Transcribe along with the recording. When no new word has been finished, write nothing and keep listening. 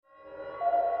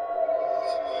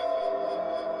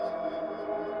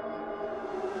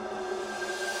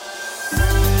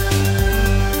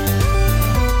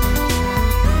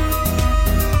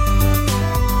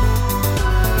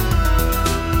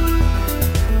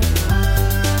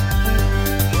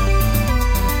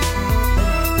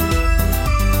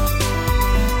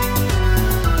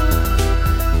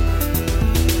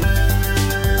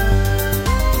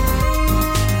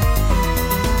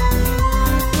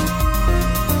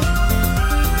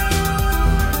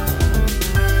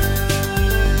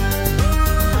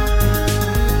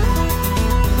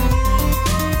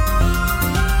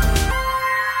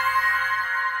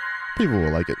People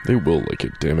will like it. They will like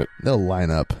it, damn it. They'll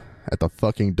line up at the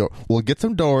fucking door. We'll get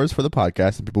some doors for the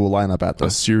podcast, and people will line up at them.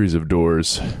 A series of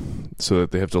doors so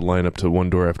that they have to line up to one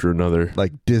door after another.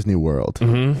 Like Disney World.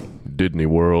 Mm-hmm. Disney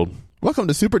World. Welcome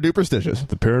to Super Duperstitious.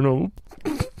 The paranormal...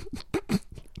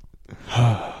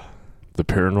 The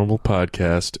paranormal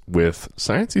podcast with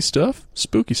sciencey stuff,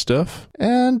 spooky stuff.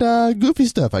 And goofy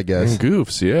stuff, I guess. And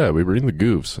goofs, yeah. We bring the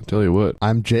goofs. I tell you what.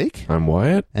 I'm Jake. I'm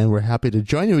Wyatt. And we're happy to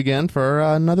join you again for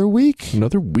another week.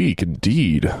 Another week,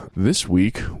 indeed. This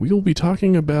week, we'll be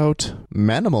talking about...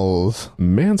 Manimals.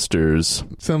 Mansters.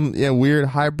 Some weird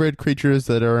hybrid creatures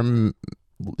that are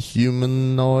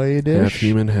humanoid-ish. Half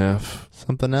human, half...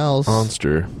 something else.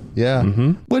 Monster. Yeah.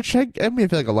 Mm-hmm. Which, I feel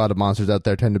like a lot of monsters out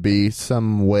there tend to be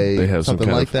some way, they have something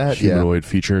some kind like of that. humanoid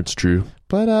feature, it's true.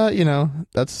 But,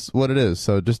 that's what it is,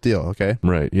 so just deal, okay?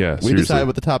 Right, yeah, We decide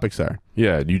what the topics are.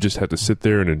 Yeah, you just have to sit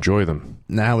there and enjoy them.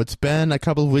 Now, it's been a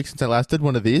couple of weeks since I last did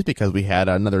one of these because we had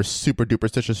another super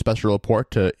duperstitious special report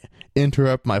to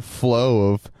interrupt my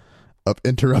flow of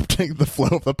interrupting the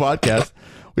flow of the podcast.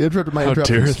 We interrupted my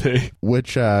interruptions. How dare they?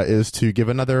 Which is to give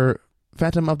another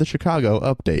Phantom of the Chicago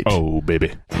update. Oh,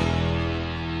 baby.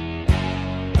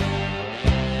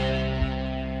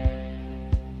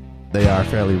 They are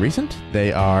fairly recent.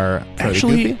 They are fairly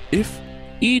Actually, goofy. if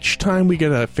each time we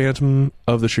get a Phantom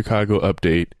of the Chicago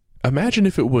update, imagine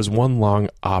if it was one long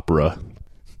opera.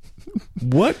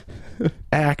 What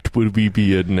act would we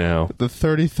be in now? The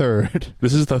 33rd.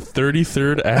 This is the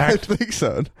 33rd I act? think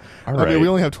so. All right. We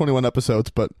only have 21 episodes,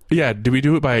 but... Yeah, do we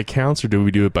do it by accounts or do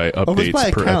we do it by updates it's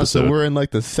by per account, episode? so we're in like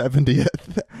the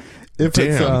 70th. If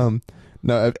Damn. it's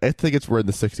no, I think we're in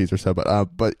the 60s or so,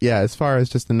 but yeah, as far as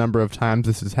just the number of times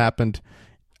this has happened,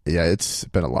 yeah, it's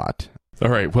been a lot. All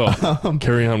right, well,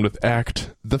 carry on with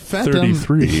Act the Phantom,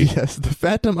 33. Yes, the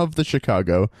Phantom of the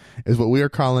Chicago is what we are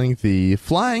calling the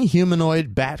flying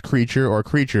humanoid bat creature or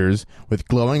creatures with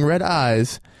glowing red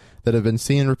eyes that have been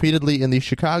seen repeatedly in the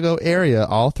Chicago area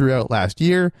all throughout last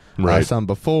year. Right. Some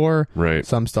before. Right.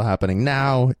 Some still happening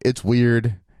now. It's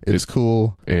weird. It's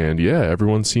cool. And yeah,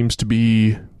 everyone seems to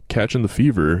be catching the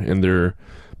fever, and they're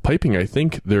piping, I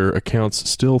think, their accounts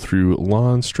still through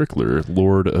Lon Strickler,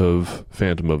 Lord of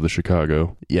Phantom of the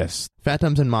Chicago. Yes.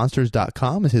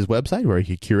 Phantomsandmonsters.com is his website where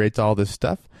he curates all this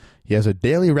stuff. He has a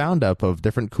daily roundup of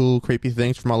different cool, creepy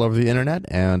things from all over the internet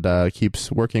and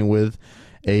keeps working with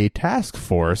a task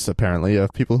force, apparently,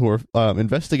 of people who are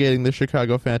investigating the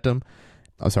Chicago Phantom.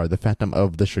 Oh, sorry, the Phantom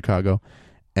of the Chicago.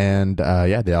 And,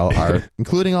 they all are,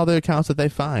 including all the accounts that they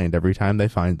find every time they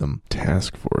find them.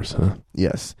 Task force, huh?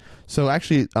 Yes. So,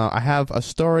 actually, I have a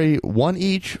story, one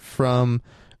each, from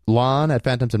Lon at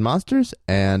Phantoms and Monsters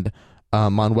and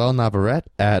Manuel Navarrete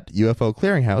at UFO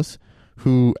Clearinghouse,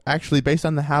 who actually, based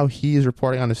on how he is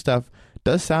reporting on his stuff,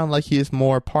 does sound like he is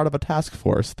more part of a task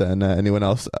force than anyone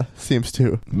else seems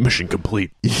to. Mission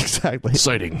complete. Exactly.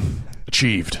 Sighting.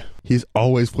 Achieved. He's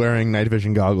always wearing night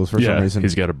vision goggles for some reason.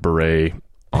 He's got a beret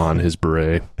on his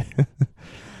beret.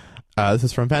 This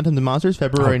is from Phantoms and Monsters,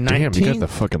 February 19th. Damn, you got the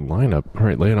fucking lineup. All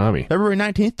right, lay it on me. February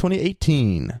 19th,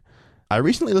 2018. I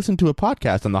recently listened to a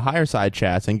podcast on the Higher Side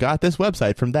Chats and got this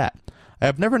website from that. I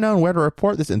have never known where to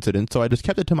report this incident, so I just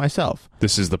kept it to myself.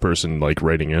 This is the person,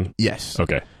 writing in? Yes.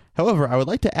 Okay. However, I would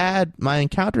like to add my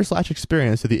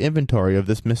encounter/experience to the inventory of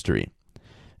this mystery.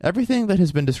 Everything that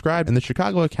has been described in the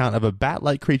Chicago account of a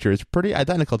bat-like creature is pretty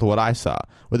identical to what I saw,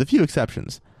 with a few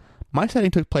exceptions. My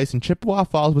sighting took place in Chippewa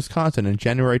Falls, Wisconsin in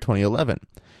January 2011.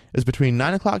 It was between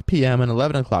 9 o'clock p.m. and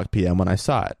 11 o'clock p.m. when I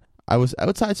saw it. I was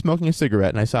outside smoking a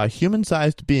cigarette and I saw a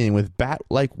human-sized being with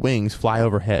bat-like wings fly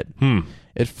overhead.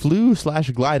 It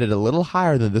flew/glided a little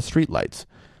higher than the streetlights.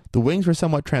 The wings were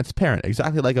somewhat transparent,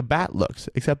 exactly like a bat looks,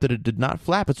 except that it did not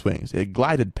flap its wings. It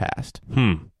glided past.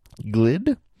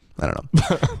 Glid? I don't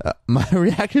know. My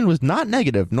reaction was not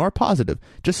negative nor positive,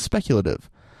 just speculative.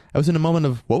 I was in a moment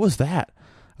of, what was that?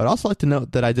 I'd also like to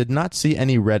note that I did not see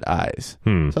any red eyes.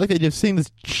 So I like the idea of seeing this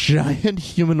giant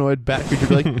humanoid bat creature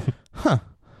be like, huh.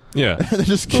 Yeah.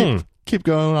 Just keep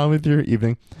going on with your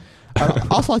evening.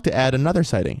 I'd also like to add another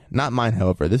sighting. Not mine,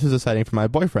 however. This is a sighting from my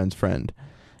boyfriend's friend.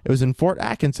 It was in Fort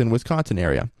Atkinson, Wisconsin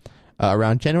area,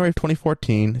 around January of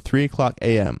 2014, 3 o'clock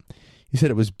a.m. He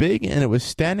said it was big and it was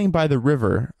standing by the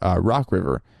river, Rock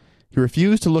River. He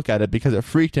refused to look at it because it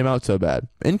freaked him out so bad.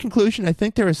 In conclusion, I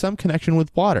think there is some connection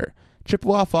with water.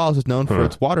 Chippewa Falls is known for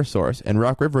its water source, and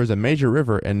Rock River is a major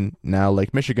river, and now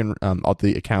Lake Michigan, all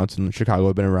the accounts in Chicago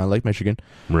have been around Lake Michigan.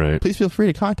 Right. Please feel free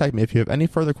to contact me if you have any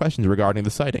further questions regarding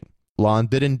the sighting. Lon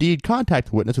did indeed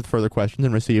contact the witness with further questions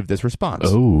and received this response.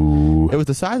 Oh. It was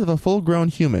the size of a full-grown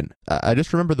human. I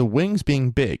just remember the wings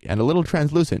being big and a little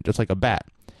translucent, just like a bat.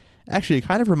 Actually, it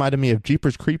kind of reminded me of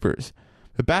Jeepers Creepers.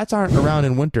 But bats aren't around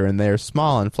in winter, and they are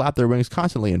small and flap their wings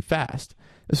constantly and fast.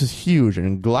 This is huge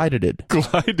and glided.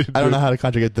 Glided. I don't know how to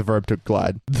conjugate the verb to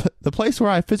glide. The place where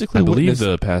I physically I believe witnessed...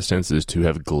 the past tense is to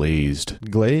have glazed.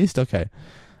 Glazed? Okay.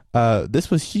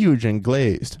 This was huge and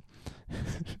glazed.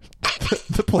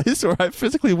 The place where I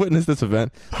physically witnessed this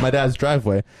event, my dad's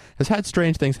driveway, has had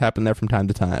strange things happen there from time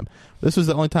to time. This was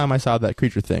the only time I saw that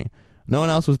creature thing. No one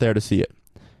else was there to see it.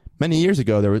 Many years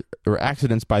ago, there were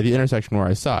accidents by the intersection where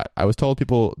I saw it. I was told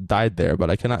people died there, but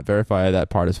I cannot verify that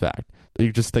part as fact.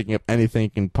 You're just thinking of anything you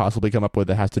can possibly come up with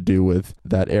that has to do with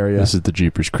that area. This is the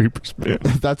Jeepers Creepers, man.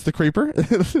 That's the creeper?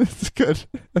 It's good.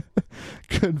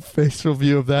 Good facial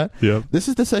view of that. Yep. This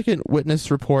is the second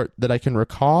witness report that I can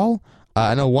recall.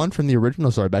 I know one from the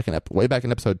original story way back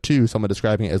in episode 2, someone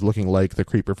describing it as looking like the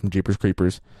creeper from Jeepers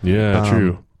Creepers. Yeah,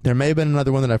 true. There may have been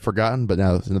another one that I've forgotten, but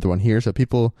now there's another one here. So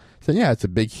people say, yeah, it's a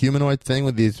big humanoid thing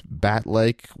with these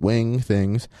bat-like wing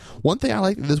things. One thing I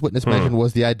like that this witness mentioned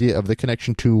was the idea of the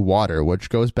connection to water, which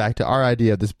goes back to our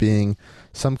idea of this being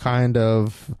some kind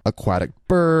of aquatic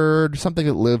bird, something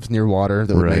that lives near water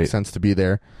that would make sense to be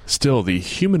there. Still, the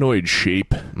humanoid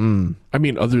shape, I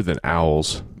mean, other than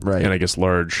owls, Right. and I guess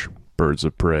large birds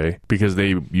of prey, because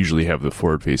they usually have the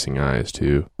forward-facing eyes,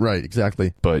 too. Right,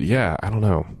 exactly. But yeah, I don't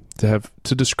know.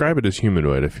 To describe it as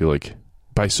humanoid, I feel like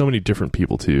by so many different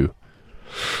people too.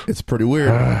 It's pretty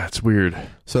weird. It's weird.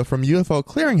 So from UFO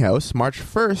Clearinghouse, March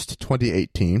 1st,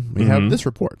 2018, we have this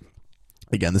report.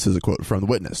 Again, this is a quote from the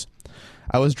witness.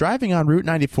 I was driving on Route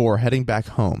 94 heading back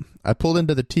home. I pulled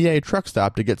into the TA truck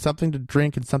stop to get something to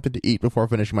drink and something to eat before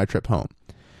finishing my trip home.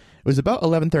 It was about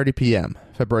 11:30 p.m.,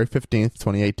 February 15th,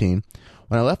 2018,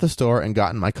 when I left the store and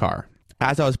got in my car.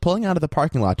 As I was pulling out of the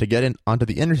parking lot to get in onto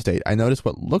the interstate, I noticed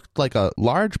what looked like a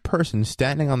large person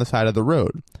standing on the side of the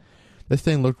road. This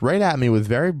thing looked right at me with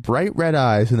very bright red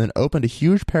eyes and then opened a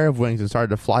huge pair of wings and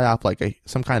started to fly off like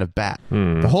some kind of bat.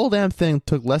 The whole damn thing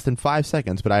took less than 5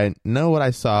 seconds, but I know what I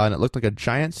saw, and it looked like a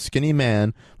giant, skinny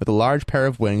man with a large pair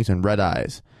of wings and red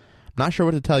eyes. I'm not sure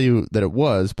what to tell you that it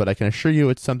was, but I can assure you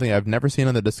it's something I've never seen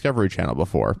on the Discovery Channel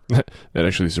before. That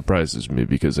actually surprises me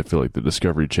because I feel like the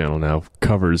Discovery Channel now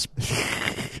covers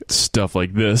stuff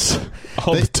like this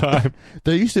all the time.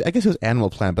 There used to, I guess it was Animal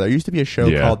Planet, but there used to be a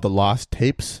show called The Lost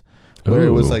Tapes, where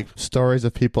it was like stories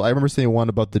of people. I remember seeing one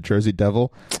about the Jersey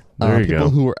Devil. People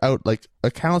who were out, like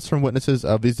accounts from witnesses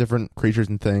of these different creatures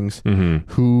and things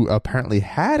who apparently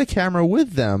had a camera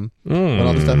with them when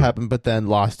all this stuff happened, but then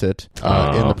lost it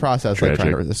in the process, like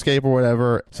trying to escape or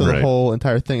whatever. So the whole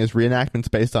entire thing is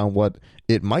reenactments based on what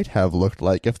it might have looked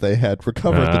like if they had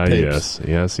recovered the tapes.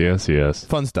 Yes.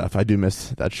 Fun stuff. I do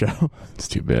miss that show. It's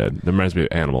too bad. That reminds me of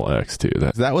Animal X, too.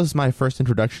 That was my first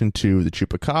introduction to the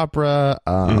Chupacabra,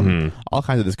 all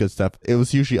kinds of this good stuff. It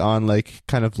was usually on like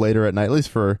kind of later at night, at least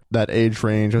for that age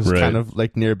range. It was kind of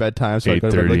like near bedtime, so I go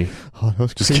to bed like, oh, that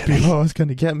was creepy. Oh, it's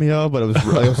gonna get me. Oh, but I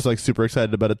was like super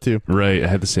excited about it too. Right, I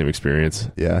had the same experience.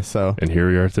 Yeah, so and here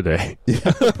we are today.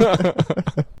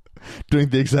 Doing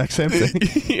the exact same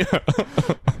thing.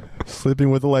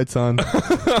 Sleeping with the lights on.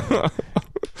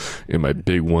 In my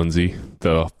big onesie.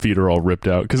 The feet are all ripped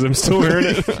out because I'm still wearing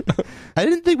it. I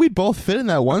didn't think we'd both fit in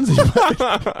that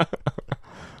onesie.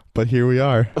 But here we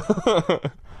are.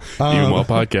 Even while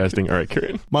podcasting. All right,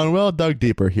 Karen. Manuel dug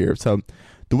deeper here. So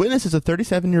the witness is a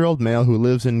 37-year-old male who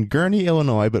lives in Gurnee,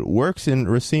 Illinois, but works in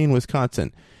Racine,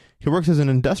 Wisconsin. He works as an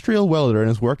industrial welder and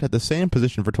has worked at the same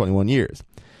position for 21 years.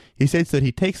 He states that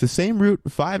he takes the same route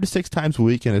 5 to 6 times a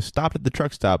week and has stopped at the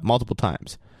truck stop multiple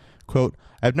times. Quote,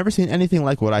 I've never seen anything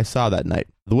like what I saw that night.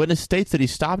 The witness states that he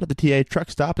stopped at the TA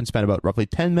truck stop and spent about roughly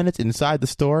 10 minutes inside the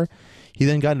store. He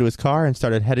then got into his car and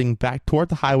started heading back toward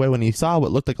the highway when he saw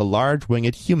what looked like a large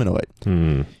winged humanoid.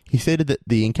 He stated that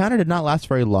the encounter did not last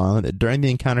very long, and that during the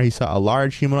encounter he saw a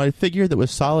large humanoid figure that was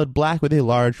solid black with a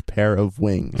large pair of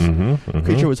wings. The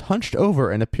creature was hunched over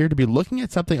and appeared to be looking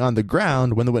at something on the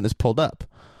ground when the witness pulled up.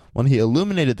 When he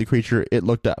illuminated the creature, it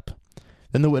looked up.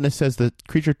 Then the witness says the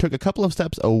creature took a couple of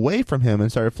steps away from him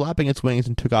and started flapping its wings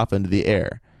and took off into the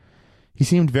air. He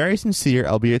seemed very sincere,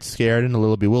 albeit scared and a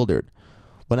little bewildered.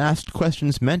 When asked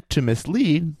questions meant to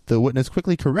mislead, the witness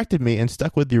quickly corrected me and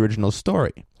stuck with the original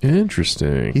story.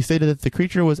 Interesting. He stated that the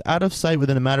creature was out of sight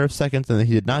within a matter of seconds and that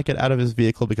he did not get out of his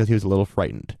vehicle because he was a little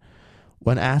frightened.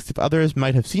 When asked if others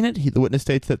might have seen it, the witness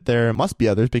states that there must be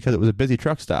others because it was a busy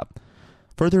truck stop.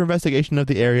 Further investigation of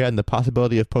the area and the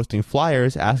possibility of posting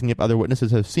flyers asking if other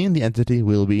witnesses have seen the entity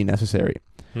will be necessary.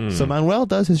 So Manuel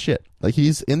does his shit. Like,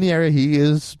 he's in the area, he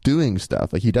is doing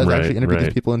stuff. Like, he does actually interview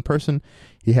these people in person.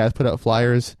 He has put out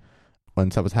flyers.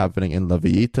 when stuff was happening in La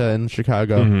Villita in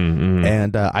Chicago. Mm-hmm.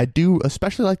 And I do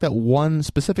especially like that one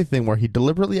specific thing where he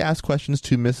deliberately asked questions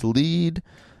to mislead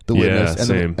the witness, and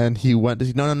same. and he went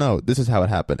to no, this is how it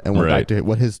happened, and went back to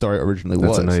what his story originally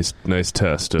was. That's a nice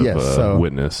test of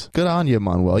witness. Good on you,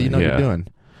 Manuel. You know what you're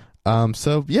doing.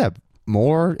 So yeah,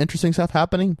 more interesting stuff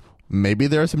happening. Maybe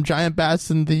there are some giant bats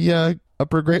in the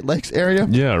Upper Great Lakes area.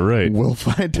 Yeah, right. We'll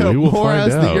find out more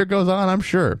as the year goes on, I'm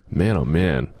sure. Man, oh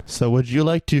man. So would you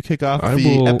like to kick off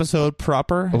the episode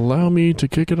proper? Allow me to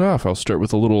kick it off. I'll start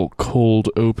with a little cold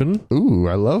open. Ooh,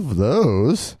 I love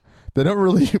those. They don't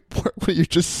really work when you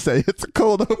just say it's a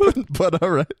cold open, but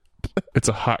all right. It's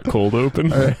a hot cold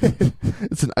open. All right.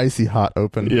 It's an icy hot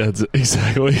open. Yeah,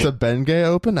 exactly. It's a Bengay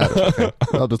open? Okay.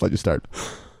 I'll just let you start.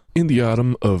 In the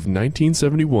autumn of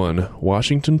 1971,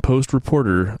 Washington Post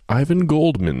reporter Ivan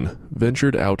Goldman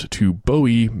ventured out to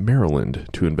Bowie, Maryland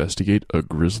to investigate a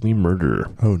grisly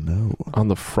murder. Oh, no. On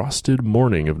the frosted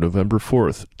morning of November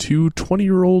 4th, two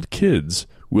 20-year-old kids,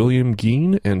 William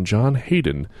Geen and John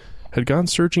Hayden, had gone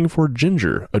searching for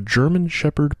Ginger, a German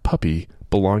Shepherd puppy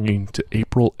belonging to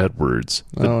April Edwards,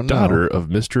 the daughter of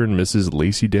Mr. and Mrs.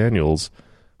 Lacey Daniels,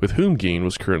 with whom Geen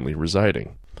was currently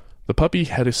residing. The puppy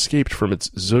had escaped from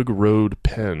its Zug Road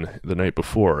pen the night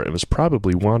before and was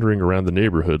probably wandering around the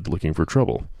neighborhood looking for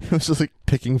trouble. It was just like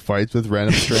picking fights with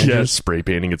random strangers. Yeah, spray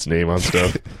painting its name on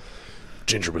stuff.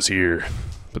 Ginger was here,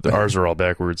 but the R's are all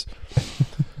backwards.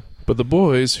 But the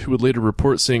boys, who would later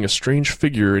report seeing a strange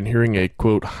figure and hearing a,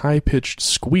 quote, high-pitched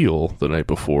squeal the night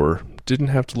before, didn't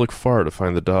have to look far to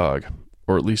find the dog,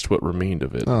 or at least what remained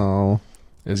of it. Oh.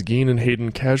 As Geen and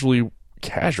Hayden casually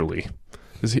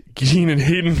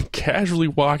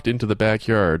walked into the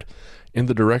backyard in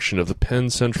the direction of the Penn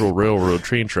Central Railroad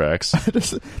train tracks.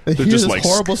 They hear this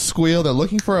horrible squeal. They're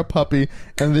looking for a puppy,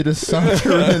 and they just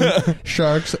saunter in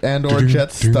Sharks and or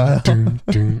Jet style.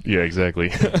 Yeah,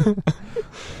 exactly.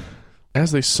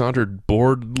 As they sauntered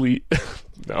boredly...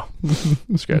 No,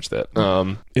 scratch that.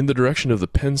 In the direction of the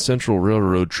Penn Central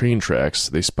Railroad train tracks,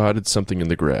 they spotted something in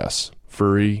the grass.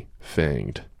 Furry,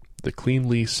 fanged. The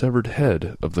cleanly severed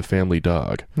head of the family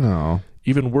dog. No.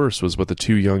 Even worse was what the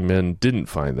two young men didn't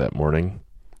find that morning.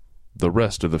 The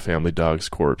rest of the family dog's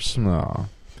corpse. No.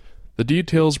 The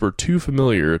details were too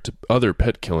familiar to other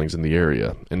pet killings in the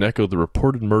area and echoed the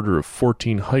reported murder of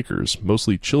 14 hikers,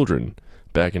 mostly children,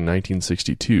 back in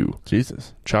 1962.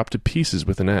 Jesus. Chopped to pieces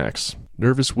with an axe.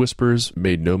 Nervous whispers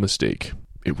made no mistake.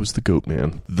 It was the Goat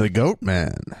Man. The Goat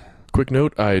Man. Quick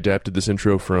note, I adapted this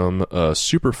intro from a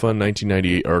super fun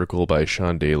 1998 article by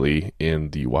Sean Daly in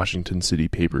the Washington City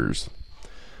Papers.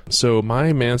 So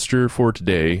my manster for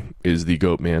today is the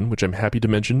Goat Man, which I'm happy to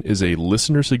mention is a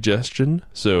listener suggestion.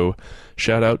 So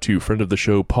shout out to friend of the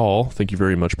show, Paul. Thank you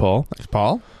very much, Paul. Thanks,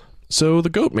 Paul. So the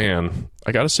Goat Man,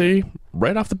 I gotta say,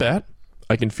 right off the bat,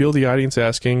 I can feel the audience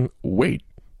asking, wait,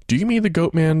 do you mean the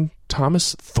Goat Man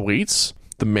Thomas Thwaites?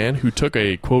 The man who took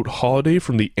a, quote, holiday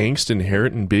from the angst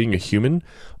inherent in being a human,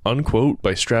 unquote,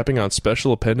 by strapping on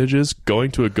special appendages, going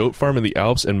to a goat farm in the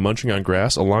Alps and munching on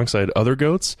grass alongside other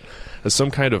goats as some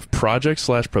kind of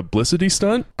project/publicity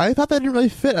stunt? I thought that didn't really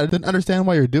fit. I didn't understand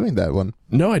why you're doing that one.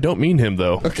 No, I don't mean him,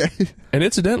 though. Okay. And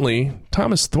incidentally,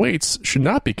 Thomas Thwaites should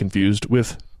not be confused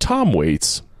with Tom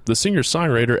Waits. The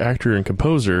singer-songwriter, actor, and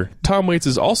composer, Tom Waits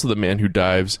is also the man who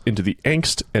dives into the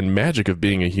angst and magic of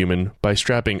being a human by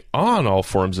strapping on all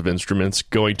forms of instruments,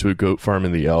 going to a goat farm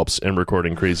in the Alps, and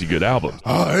recording crazy good albums.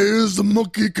 High as the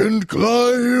monkey can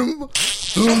climb,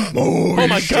 the more oh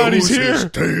my God, he's here!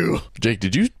 His tail. Jake,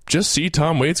 did you just see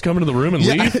Tom Waits come into the room and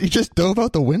leave? He just dove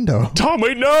out the window. Tom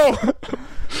Waits, no!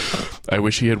 I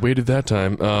wish he had waited that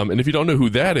time. And if you don't know who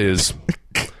that is...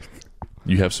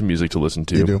 You have some music to listen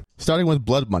to. You do. Starting with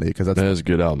Blood Money, because that is a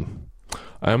good album.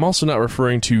 I am also not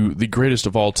referring to the greatest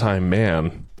of all time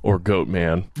man, or Goat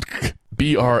Man,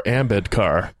 B.R.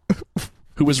 Ambedkar,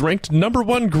 who was ranked number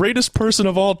one greatest person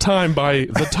of all time by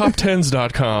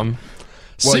thetop10s.com,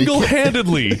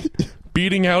 single-handedly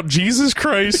beating out Jesus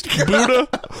Christ, Buddha,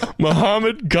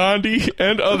 Muhammad, Gandhi,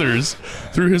 and others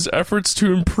through his efforts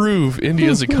to improve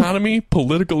India's economy,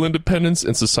 political independence,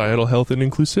 and societal health and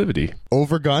inclusivity.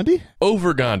 Over Gandhi?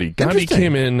 Over Gandhi. Gandhi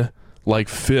came in like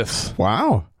fifth.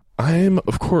 Wow. I'm,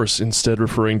 of course, instead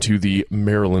referring to the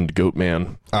Maryland Goat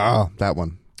Man. Ah, that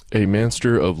one. A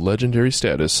manster of legendary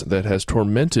status that has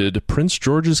tormented Prince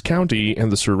George's County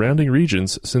and the surrounding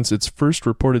regions since its first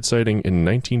reported sighting in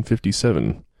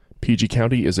 1957. PG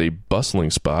County is a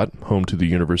bustling spot, home to the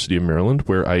University of Maryland,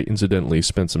 where I incidentally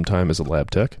spent some time as a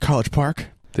lab tech. College Park.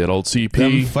 That old CP.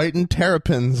 Them fighting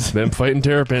terrapins.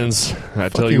 I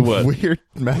tell you what. Weird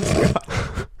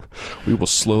mascot. We will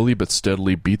slowly but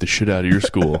steadily beat the shit out of your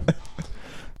school.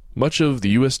 Much of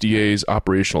the USDA's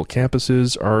operational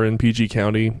campuses are in PG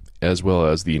County, as well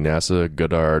as the NASA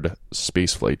Goddard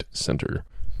Space Flight Center,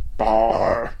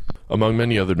 among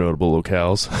many other notable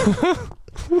locales.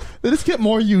 They just get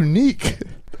more unique.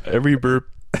 Every burp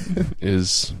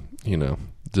is,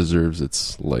 deserves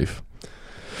its life.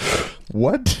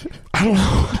 What? I don't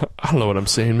know. I don't know what I'm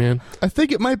saying, man. I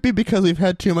think it might be because we've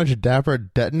had too much Dapper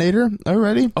Detonator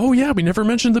already. Oh, yeah, we never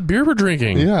mentioned the beer we're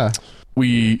drinking. Yeah.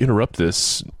 We interrupt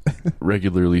this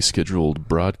regularly scheduled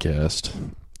broadcast.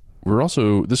 We're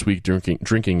also, this week,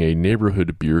 drinking a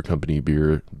neighborhood beer company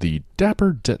beer, the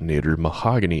Dapper Detonator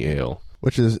Mahogany Ale.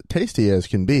 Which is tasty as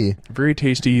can be. Very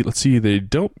tasty. Let's see, they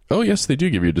don't... Oh, yes, they do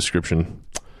give you a description.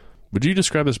 Would you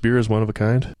describe this beer as one of a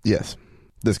kind? Yes.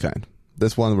 This kind.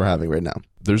 This one we're having right now.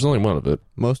 There's only one of it.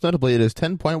 Most notably, it is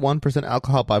 10.1%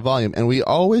 alcohol by volume, and we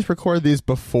always record these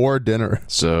before dinner.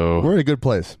 So... We're in a good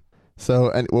place.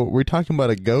 So, and were we talking about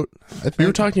a goat? I think We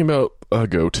were talking about a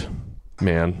goat,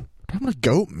 man. talking about a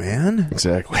goat, man.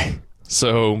 Exactly.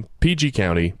 So, PG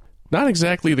County, not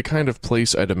exactly the kind of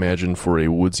place I'd imagine for a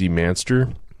woodsy manster,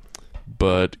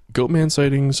 but goatman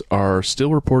sightings are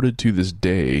still reported to this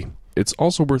day. It's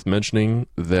also worth mentioning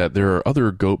that there are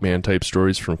other goatman type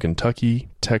stories from Kentucky,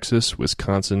 Texas,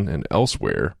 Wisconsin, and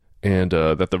elsewhere, and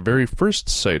that the very first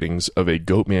sightings of a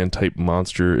goatman type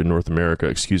monster in North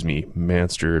America,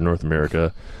 manster in North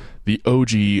America, the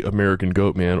OG American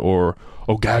goatman, or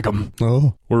Ogagum,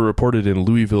 Oh. were reported in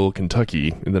Louisville,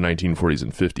 Kentucky in the 1940s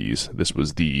and 50s. This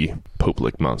was the Pope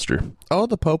Lick monster, Oh,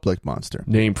 the Pope Lick monster.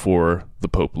 named for the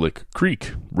Pope Lick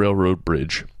Creek railroad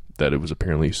bridge that it was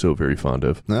apparently so very fond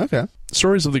of. Okay.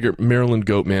 Stories of the Maryland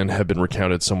Goatman have been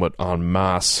recounted somewhat en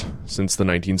masse since the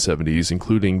 1970s,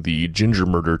 including the Ginger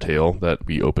Murder tale that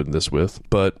we opened this with,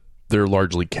 but they're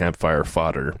largely campfire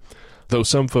fodder. Though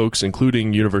some folks,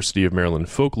 including University of Maryland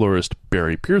folklorist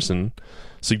Barry Pearson,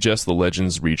 suggest the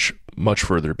legends reach much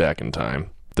further back in time.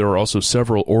 There are also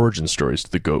several origin stories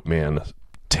to the Goatman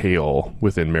tale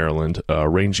within Maryland,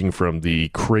 ranging from the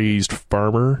crazed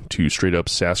farmer to straight-up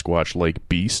Sasquatch-like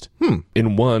beast.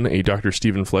 In one, a Dr.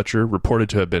 Stephen Fletcher, reported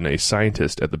to have been a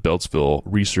scientist at the Beltsville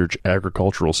Research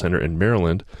Agricultural Center in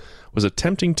Maryland, was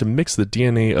attempting to mix the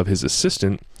DNA of his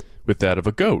assistant with that of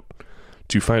a goat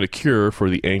to find a cure for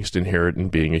the angst inherent in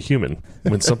being a human,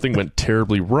 when something went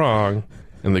terribly wrong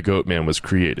and the Goatman was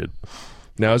created.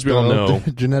 Now, as we all know,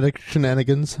 Genetic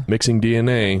shenanigans. mixing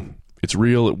DNA, it's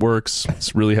real, it works,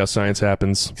 it's really how science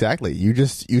happens. Exactly. You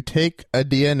take a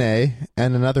DNA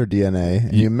and another DNA,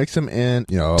 and you mix them in,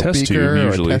 a Test beaker tube, or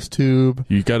usually. a test tube.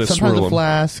 You gotta Sometimes swirl a 'em.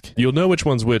 flask. You'll know which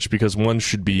one's which because one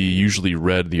should be usually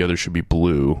red, the other should be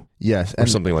blue, Yes. or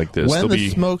something like this. When There'll the be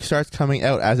smoke starts coming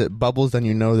out as it bubbles, then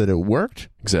you know that it worked.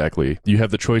 exactly. You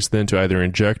have the choice then to either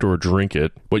inject or drink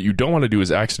it. What you don't want to do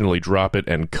is accidentally drop it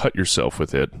and cut yourself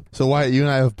with it. So Wyatt, you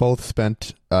and I have both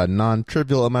spent a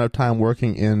non-trivial amount of time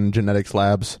working in genetics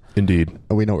labs, Indeed.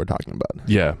 and we know what we're talking about.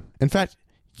 Yeah, In fact,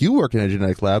 you work in a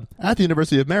genetics lab at the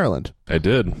University of Maryland. I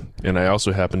did. And I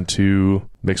also happened to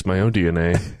mix my own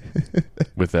DNA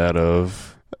with that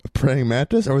of... Praying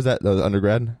mantis, or was that the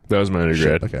undergrad? That was my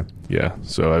undergrad. Okay. Yeah,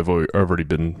 so I've already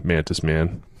been Mantis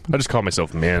Man. I just call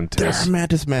myself There Mantis. are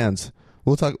mantis mans.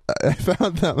 We'll talk. I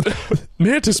found them.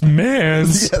 Mantis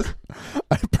Mans? Yes.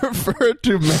 I prefer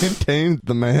to maintain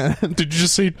the man. Did you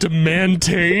just say to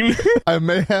maintain? I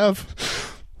may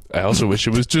have. I also wish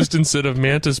it was just instead of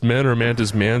Mantis Men or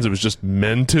Mantis Mans, it was just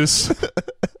Mentis.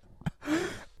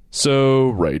 So,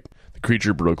 right. The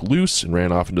creature broke loose and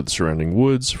ran off into the surrounding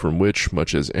woods, from which,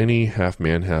 much as any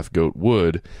half-man, half-goat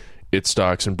would, it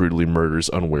stalks and brutally murders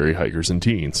unwary hikers and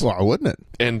teens. Well, wouldn't it?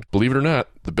 And believe it or not,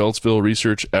 the Beltsville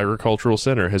Research Agricultural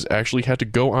Center has actually had to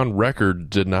go on record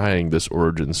denying this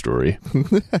origin story.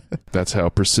 That's how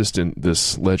persistent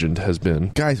this legend has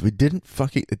been. Guys, it didn't.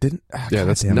 Yeah,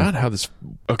 that's not how this...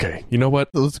 Okay, you know what?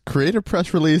 Let's create a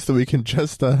press release that we can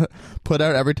just put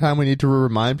out every time we need to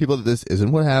remind people that this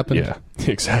isn't what happened. Yeah,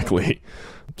 exactly.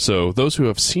 So, those who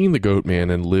have seen the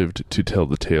Goatman and lived to tell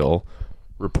the tale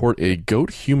report a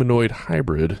goat-humanoid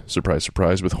hybrid, surprise,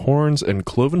 surprise, with horns and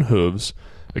cloven hooves,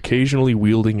 occasionally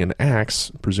wielding an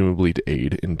axe, presumably to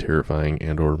aid in terrifying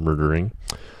and or murdering.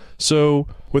 So,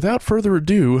 without further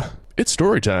ado, it's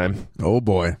story time. Oh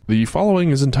boy. The following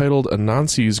is entitled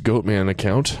Anansi's Goatman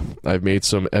Account. I've made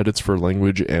some edits for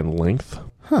language and length.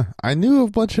 Huh. I knew a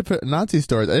bunch of Anansi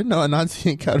stories. I didn't know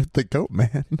Anansi encountered the goat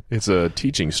man. It's a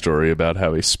teaching story about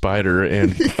how a spider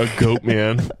and a goat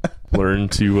man learn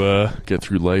to get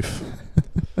through life.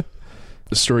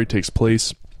 The story takes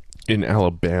place in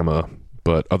Alabama,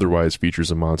 but otherwise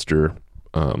features a monster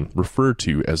referred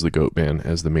to as the Goat Man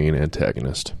as the main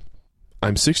antagonist.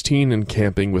 I'm 16 and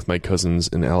camping with my cousins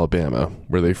in Alabama,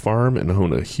 where they farm and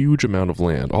own a huge amount of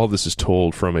land. All this is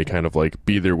told from a kind of like,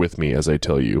 be there with me as I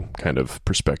tell you kind of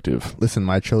perspective. Listen,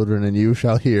 my children and you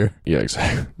shall hear. Yeah,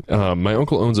 exactly. My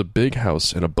uncle owns a big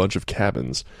house and a bunch of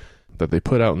cabins that they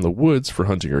put out in the woods for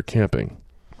hunting or camping.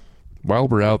 While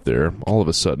we're out there, all of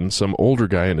a sudden, some older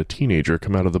guy and a teenager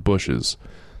come out of the bushes.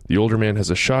 The older man has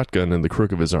a shotgun in the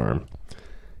crook of his arm.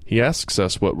 He asks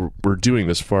us what we're doing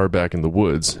this far back in the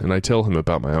woods, and I tell him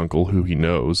about my uncle, who he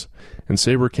knows, and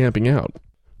say we're camping out.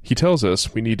 He tells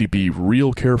us we need to be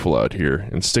real careful out here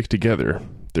and stick together.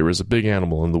 There is a big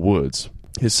animal in the woods.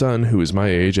 His son, who is my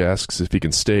age, asks if he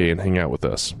can stay and hang out with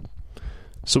us.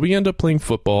 So we end up playing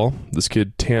football. This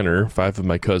kid, Tanner, 5 of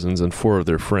my cousins, and 4 of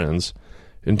their friends.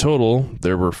 In total,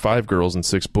 there were 5 girls and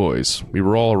 6 boys. We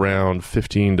were all around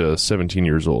 15 to 17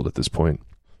 years old at this point.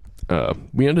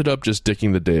 We ended up just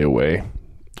dicking the day away.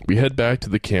 We head back to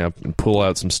the camp and pull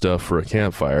out some stuff for a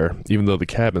campfire, even though the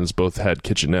cabins both had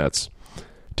kitchenettes.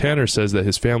 Tanner says that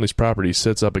his family's property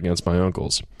sits up against my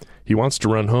uncle's. He wants to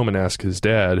run home and ask his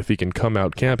dad if he can come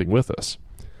out camping with us.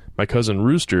 My cousin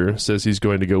Rooster says he's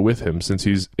going to go with him since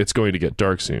it's going to get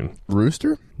dark soon.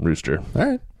 Rooster? Rooster. All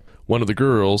right. One of the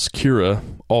girls, Kira,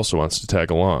 also wants to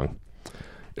tag along.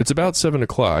 It's about 7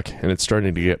 o'clock, and it's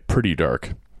starting to get pretty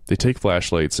dark. They take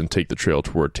flashlights and take the trail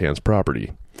toward Tan's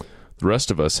property. The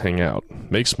rest of us hang out,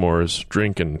 make s'mores,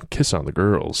 drink, and kiss on the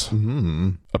girls. Mm-hmm.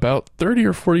 About 30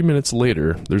 or 40 minutes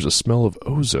later, there's a smell of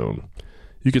ozone.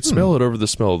 You could smell it over the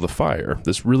smell of the fire,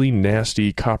 this really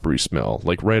nasty, coppery smell,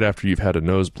 like right after you've had a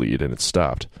nosebleed and it's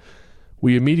stopped.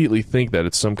 We immediately think that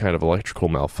it's some kind of electrical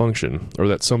malfunction, or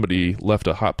that somebody left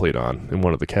a hot plate on in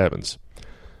one of the cabins.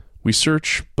 We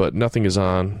search, but nothing is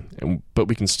on, but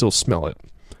we can still smell it.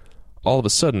 All of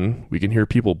a sudden, we can hear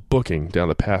people booking down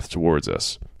the path towards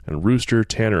us, and Rooster,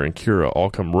 Tanner, and Kira all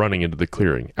come running into the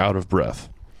clearing, out of breath.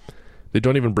 They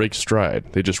don't even break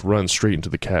stride, they just run straight into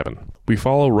the cabin. We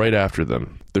follow right after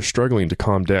them. They're struggling to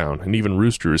calm down, and even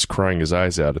Rooster is crying his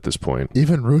eyes out at this point.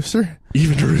 Even Rooster?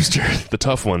 Even Rooster, the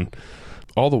tough one.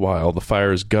 All the while, the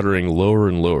fire is guttering lower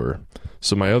and lower,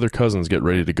 so my other cousins get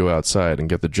ready to go outside and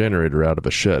get the generator out of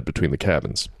a shed between the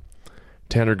cabins.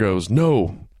 Tanner goes,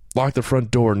 "No! Lock the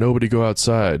front door, nobody go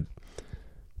outside."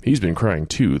 He's been crying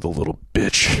too, the little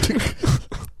bitch.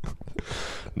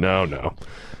 No.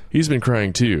 He's been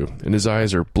crying too, and his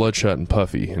eyes are bloodshot and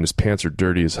puffy, and his pants are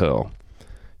dirty as hell.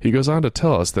 He goes on to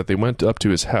tell us that they went up to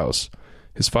his house.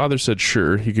 His father said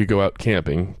sure, he could go out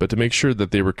camping, but to make sure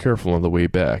that they were careful on the way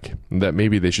back, and that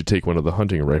maybe they should take one of the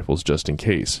hunting rifles just in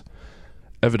case.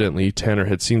 Evidently, Tanner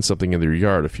had seen something in their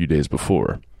yard a few days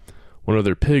before. One of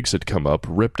their pigs had come up,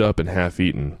 ripped up and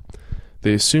half-eaten.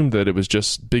 They assumed that it was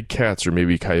just big cats or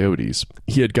maybe coyotes.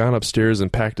 He had gone upstairs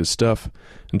and packed his stuff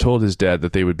and told his dad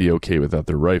that they would be okay without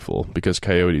their rifle because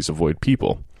coyotes avoid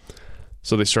people.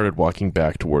 So they started walking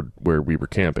back toward where we were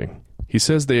camping. He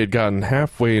says they had gotten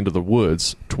halfway into the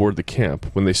woods toward the camp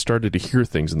when they started to hear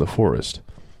things in the forest.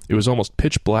 It was almost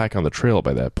pitch black on the trail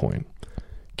by that point.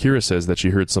 Kira says that she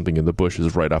heard something in the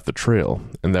bushes right off the trail,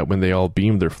 and that when they all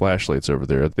beamed their flashlights over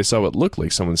there, they saw what looked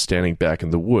like someone standing back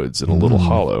in the woods in a little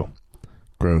hollow.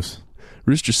 Gross.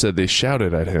 Rooster said they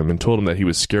shouted at him and told him that he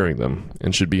was scaring them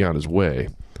and should be on his way.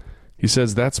 He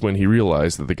says that's when he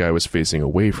realized that the guy was facing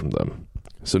away from them.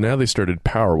 So now they started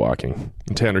power walking,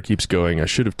 and Tanner keeps going, "I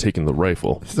should have taken the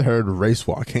rifle." I heard race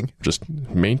walking. Just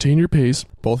maintain your pace.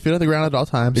 Both feet on the ground at all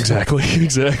times. Exactly.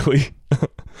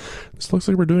 This looks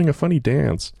like we're doing a funny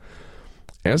dance.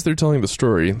 As they're telling the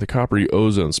story, the coppery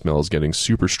ozone smell is getting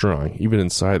super strong, even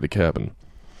inside the cabin.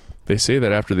 They say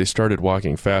that after they started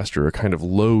walking faster, a kind of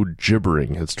low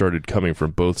gibbering had started coming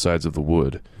from both sides of the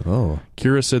wood. Oh.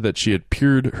 Kira said that she had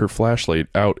peered her flashlight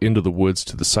out into the woods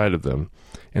to the side of them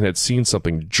and had seen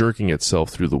something jerking itself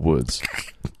through the woods.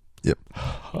 Yep.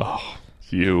 Oh,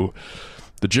 you.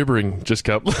 The gibbering just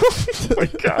got... Oh my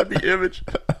God, the image.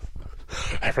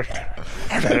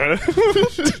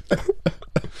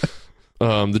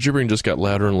 The gibbering just got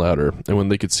louder and louder, and when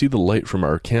they could see the light from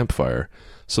our campfire,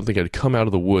 something had come out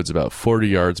of the woods about 40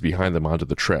 yards behind them onto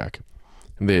the track,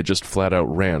 and they had just flat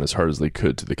out ran as hard as they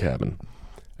could to the cabin.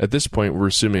 At this point, we're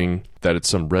assuming that it's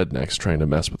some rednecks trying to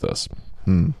mess with us.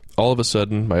 All of a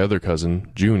sudden, my other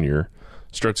cousin, Junior,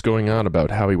 starts going on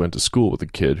about how he went to school with a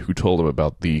kid who told him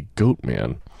about the Goat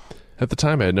Man. At the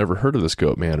time, I had never heard of this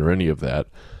Goat Man or any of that,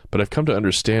 but I've come to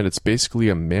understand it's basically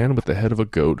a man with the head of a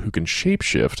goat who can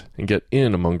shapeshift and get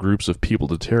in among groups of people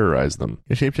to terrorize them.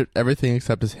 He shapeshift everything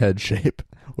except his head shape,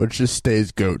 which just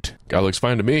stays goat. Guy looks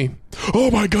fine to me.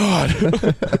 Oh my God!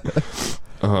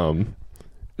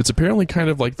 It's apparently kind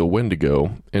of like the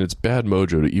Wendigo, and it's bad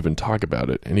mojo to even talk about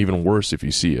it, and even worse if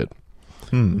you see it.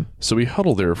 So we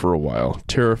huddle there for a while,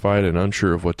 terrified and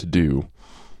unsure of what to do.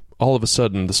 All of a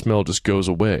sudden, the smell just goes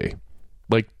away.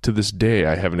 Like, to this day,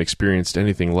 I haven't experienced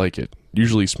anything like it.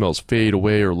 Usually smells fade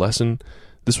away or lessen.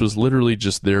 This was literally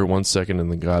just there 1 second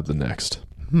and then gone the next.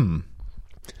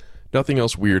 Nothing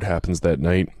else weird happens that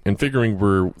night, and figuring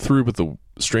we're through with the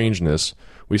strangeness,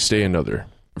 we stay another.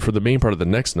 For the main part of the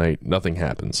next night, nothing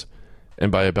happens.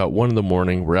 And by about 1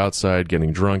 a.m, we're outside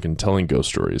getting drunk and telling ghost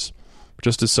stories.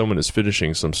 Just as someone is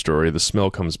finishing some story, the smell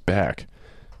comes back.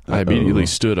 I immediately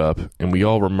stood up, and we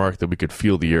all remarked that we could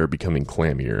feel the air becoming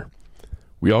clammier.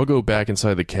 We all go back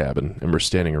inside the cabin, and we're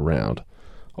standing around.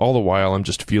 All the while, I'm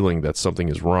just feeling that something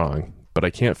is wrong, but I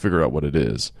can't figure out what it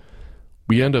is.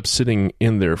 We end up sitting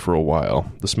in there for a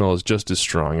while. The smell is just as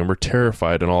strong, and we're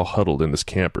terrified and all huddled in this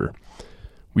camper.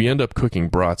 We end up cooking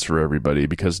brats for everybody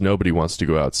because nobody wants to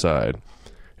go outside.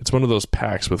 It's one of those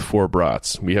packs with 4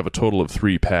 brats. We have a total of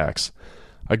 3 packs.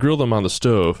 I grill them on the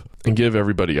stove and give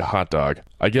everybody a hot dog.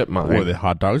 I get mine. Or the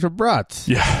hot dogs or brats.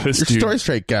 Yeah, this Your dude, story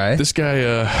straight, guy. This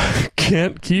guy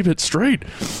can't keep it straight.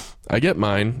 I get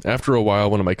mine. After a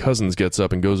while, one of my cousins gets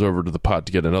up and goes over to the pot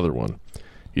to get another one.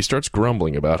 He starts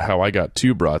grumbling about how I got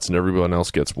 2 brats and everyone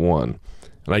else gets 1.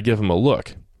 And I give him a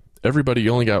look. Everybody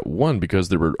only got 1 because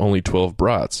there were only 12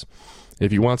 brats.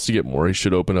 If he wants to get more, he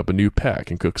should open up a new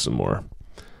pack and cook some more.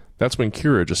 That's when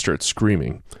Kira just starts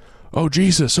screaming, "Oh,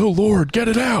 Jesus! Oh, Lord! Get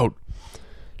it out!"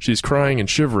 She's crying and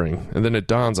shivering, and then it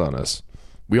dawns on us.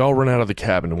 We all run out of the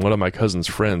cabin, and one of my cousin's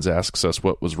friends asks us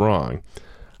what was wrong.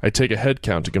 I take a head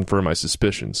count to confirm my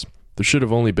suspicions. There should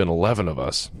have only been 11 of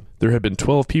us. There had been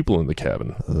 12 people in the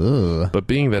cabin. But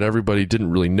being that everybody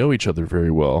didn't really know each other very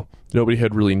well, nobody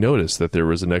had really noticed that there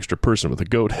was an extra person with a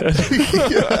goat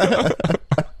head.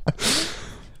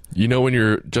 You know when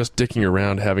you're just dicking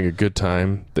around having a good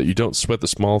time, that you don't sweat the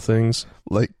small things?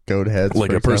 Like goat heads.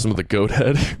 Like a person with a goat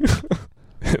head?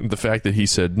 The fact that he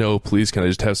said, "No, please, can I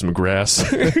just have some grass?"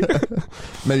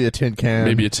 Maybe a tin can.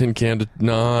 Maybe a tin can to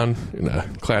gnaw on, in a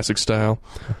classic style.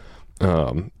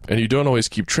 And you don't always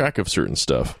keep track of certain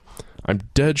stuff. I'm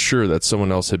dead sure that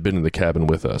someone else had been in the cabin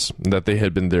with us, and that they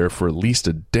had been there for at least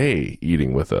a day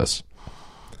eating with us.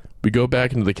 We go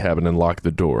back into the cabin and lock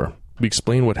the door. We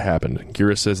explain what happened.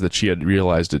 Kira says that she had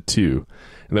realized it too,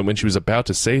 and that when she was about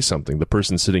to say something, the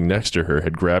person sitting next to her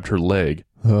had grabbed her leg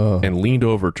and leaned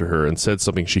over to her and said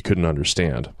something she couldn't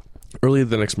understand. Early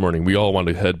the next morning, we all want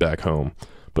to head back home,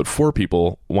 but 4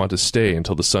 people want to stay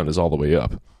until the sun is all the way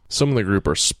up. Some of the group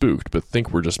are spooked, but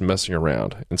think we're just messing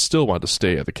around, and still want to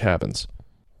stay at the cabins.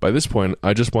 By this point,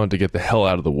 I just wanted to get the hell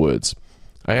out of the woods.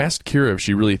 I asked Kira if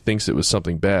she really thinks it was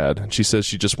something bad, and she says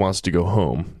she just wants to go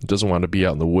home, doesn't want to be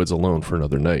out in the woods alone for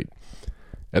another night.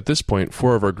 At this point,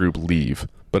 4 of our group leave,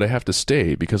 but I have to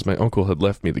stay because my uncle had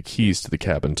left me the keys to the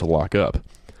cabin to lock up.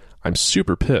 I'm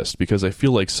super pissed because I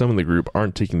feel like some of the group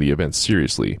aren't taking the event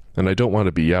seriously, and I don't want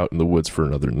to be out in the woods for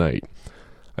another night.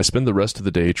 I spend the rest of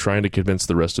the day trying to convince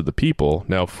the rest of the people,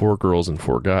 now 4 girls and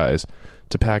 4 guys,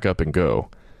 to pack up and go.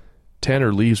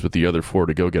 Tanner leaves with the other 4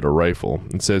 to go get a rifle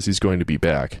and says he's going to be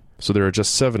back, so there are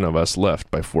just 7 of us left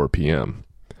by 4 p.m.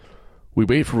 We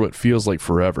wait for what feels like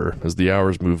forever as the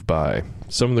hours move by.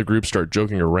 Some of the group start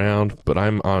joking around, but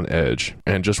I'm on edge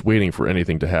and just waiting for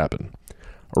anything to happen.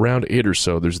 Around 8 or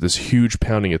so, there's this huge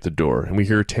pounding at the door, and we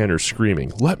hear Tanner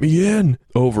screaming, "Let me in!"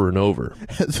 over and over.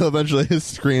 So eventually his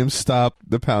screams stop,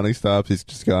 the pounding stops, he's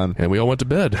just gone. And we all went to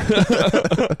bed.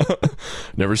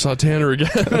 Never saw Tanner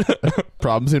again.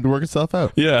 Problem seemed to work itself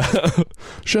out. Yeah.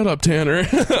 Shut up, Tanner.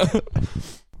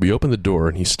 We open the door,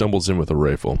 and he stumbles in with a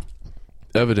rifle.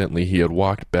 Evidently, he had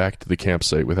walked back to the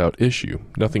campsite without issue.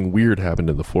 Nothing weird happened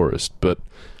in the forest, but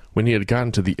when he had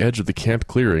gotten to the edge of the camp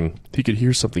clearing, he could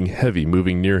hear something heavy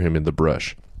moving near him in the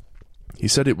brush. He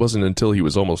said it wasn't until he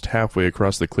was almost halfway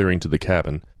across the clearing to the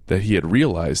cabin that he had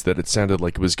realized that it sounded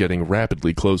like it was getting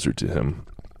rapidly closer to him.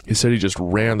 He said he just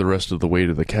ran the rest of the way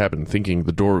to the cabin thinking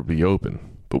the door would be open,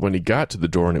 but when he got to the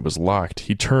door and it was locked,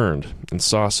 he turned and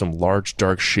saw some large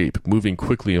dark shape moving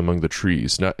quickly among the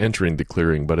trees, not entering the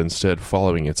clearing but instead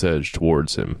following its edge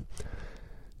towards him.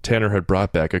 Tanner had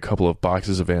brought back a couple of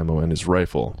boxes of ammo and his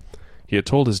rifle. He had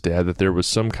told his dad that there was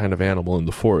some kind of animal in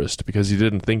the forest because he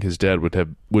didn't think his dad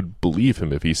would believe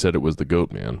him if he said it was the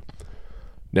goat man.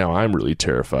 Now I'm really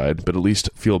terrified, but at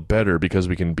least feel better because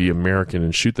we can be American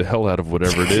and shoot the hell out of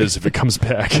whatever it is if it comes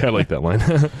back. I like that line.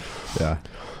 Yeah.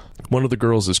 One of the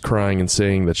girls is crying and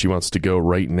saying that she wants to go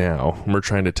right now, and we're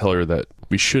trying to tell her that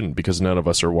we shouldn't because none of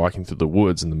us are walking through the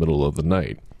woods in the middle of the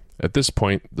night. At this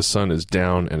point, the sun is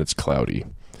down and it's cloudy.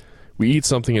 We eat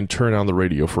something and turn on the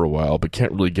radio for a while, but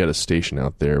can't really get a station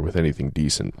out there with anything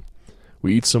decent.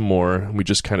 We eat some more, and we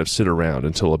just kind of sit around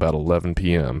until about 11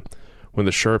 p.m., when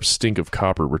the sharp stink of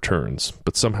copper returns,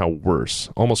 but somehow worse,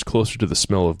 almost closer to the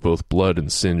smell of both blood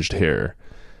and singed hair.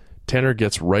 Tanner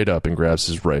gets right up and grabs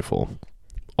his rifle.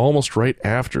 Almost right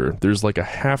after, there's like a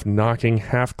half-knocking,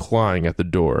 half-clawing at the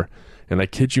door, and I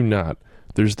kid you not,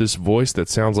 there's this voice that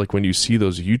sounds like when you see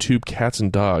those YouTube cats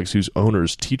and dogs whose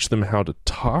owners teach them how to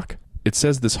talk. It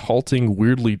says this halting,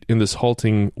 weirdly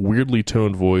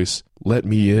toned voice, "Let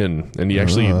me in," and he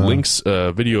actually links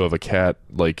a video of a cat,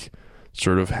 like,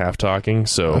 sort of half-talking,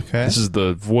 so This is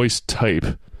the voice type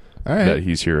that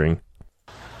he's hearing.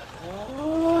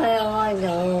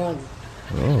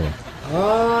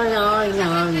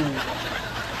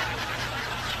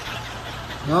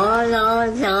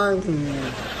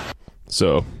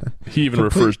 So he even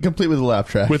refers complete with the laugh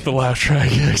track. With the laugh track,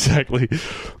 yeah, exactly.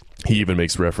 He even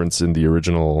makes reference in the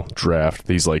original draft.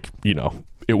 He's like,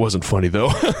 it wasn't funny though.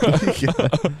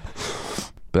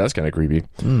 But that's kind of creepy.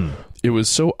 It was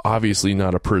so obviously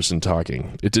not a person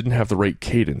talking. It didn't have the right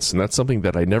cadence, and that's something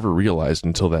that I never realized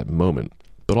until that moment.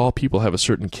 But all people have a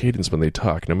certain cadence when they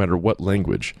talk, no matter what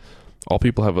language. All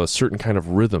people have a certain kind of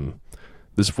rhythm.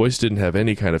 This voice didn't have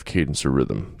any kind of cadence or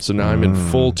rhythm, so now I'm in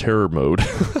full terror mode.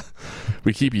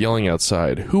 We keep yelling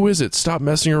outside, "Who is it? Stop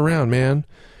messing around, man."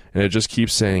 And it just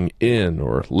keeps saying "in"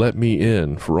 or "let me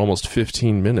in" for almost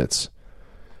 15 minutes.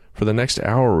 For the next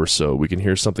hour or so, we can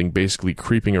hear something basically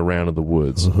creeping around in the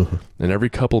woods. And every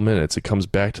couple minutes, it comes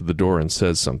back to the door and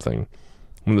says something.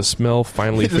 When the smell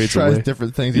finally fades away... It tries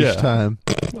different things each time.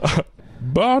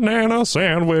 Banana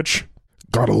sandwich.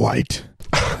 Got a light.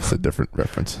 That's a different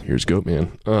reference. Here's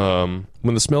Goatman.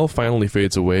 When the smell finally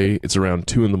fades away, it's around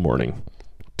 2 a.m.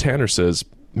 Tanner says,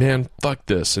 "Man, fuck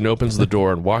this," and opens the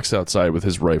door and walks outside with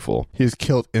his rifle. He's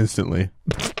killed instantly.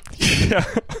 Yeah.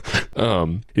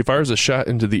 He fires a shot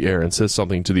into the air and says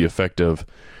something to the effect of,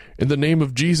 "In the name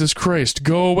of Jesus Christ,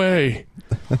 go away."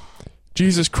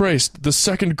 Jesus Christ, the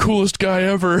second coolest guy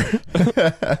ever.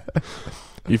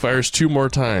 He fires 2 more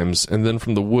times, and then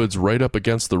from the woods right up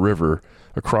against the river,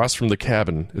 across from the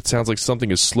cabin, it sounds like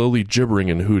something is slowly gibbering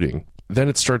and hooting. Then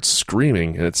it starts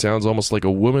screaming, and it sounds almost like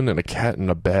a woman and a cat in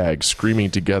a bag screaming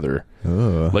together.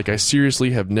 Like I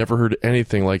seriously have never heard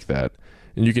anything like that.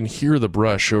 And you can hear the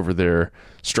brush over there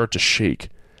start to shake.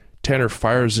 Tanner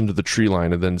fires into the tree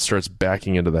line and then starts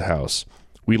backing into the house.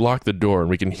 We lock the door, and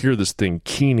we can hear this thing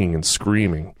keening and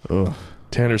screaming.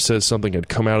 Tanner says something had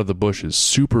come out of the bushes,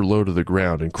 super low to the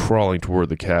ground, and crawling toward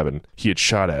the cabin. He had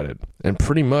shot at it. And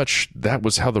pretty much, that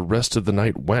was how the rest of the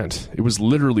night went. It was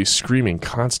literally screaming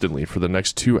constantly for the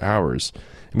next 2 hours,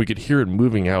 and we could hear it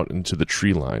moving out into the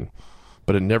tree line.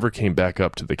 But it never came back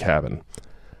up to the cabin.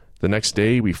 The next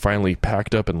day, we finally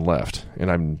packed up and left,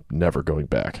 and I'm never going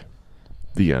back.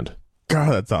 The end.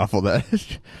 God, that's awful. That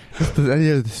the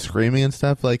idea of the screaming and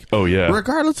stuff, like, oh yeah,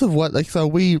 regardless of what, like, so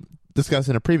we discussed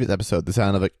in a previous episode the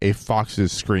sound of like a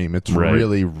fox's scream. It's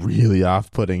really, really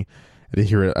off-putting to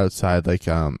hear it outside. Like,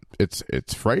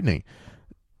 it's frightening.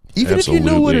 Even if you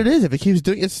know what it is, if it keeps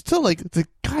doing, it's still like,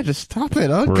 God, just stop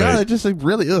it. Oh God, it just like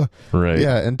really, right.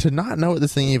 Yeah, and to not know what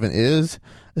this thing even is,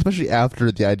 especially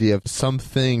after the idea of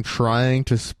something trying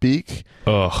to speak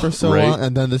for so long,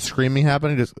 and then the screaming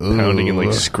happening, just pounding and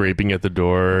like scraping at the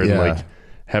door, and like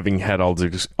having had all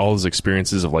those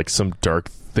experiences of like some dark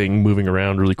thing moving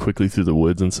around really quickly through the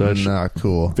woods and such. Not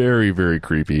cool. Very, very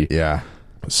creepy. Yeah.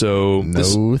 So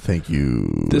thank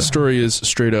you. This story is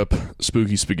straight up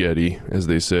spooky spaghetti, as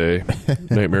they say.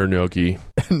 Nightmare gnocchi.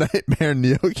 Nightmare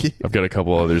gnocchi. I've got a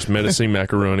couple others. Menacing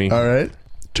macaroni. All right.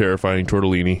 Terrifying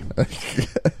tortellini.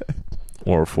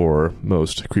 Or for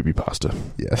most, creepypasta.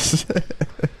 Yes.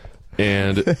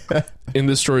 And in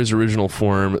this story's original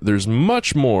form, there's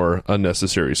much more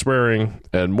unnecessary swearing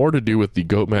and more to do with the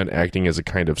Goatman acting as a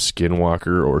kind of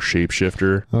skinwalker or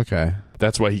shapeshifter. Okay.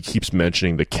 That's why he keeps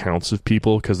mentioning the counts of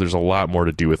people, because there's a lot more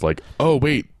to do with like, oh,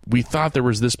 wait, we thought there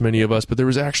was this many of us, but there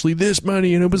was actually this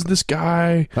many, and it was this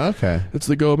guy. Okay. It's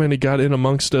the Goatman. He got in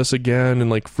amongst us again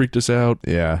and like freaked us out.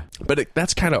 Yeah. But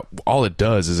that's kind of all it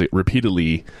does, is it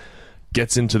repeatedly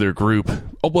gets into their group.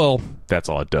 Oh, well, that's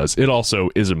all it does. It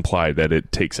also is implied that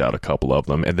it takes out a couple of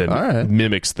them and then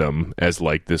mimics them as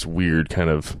like this weird kind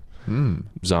of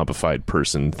zombified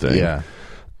person thing. Yeah.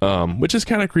 Which is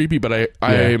kind of creepy, but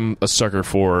I'm a sucker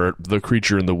for the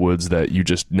creature in the woods that you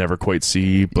just never quite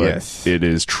see, but it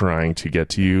is trying to get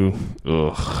to you.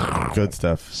 Ugh. Good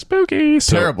stuff. Spooky.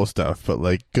 Terrible stuff, but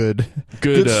like good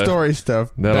story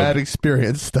stuff. Bad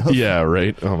experience stuff. Yeah,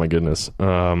 right? Oh my goodness.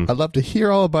 I'd love to hear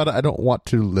all about it. I don't want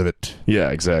to live it. Yeah,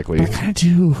 exactly. I kind of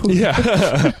do.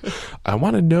 Yeah. I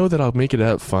want to know that I'll make it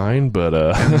out fine, but...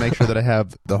 and make sure that I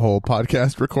have the whole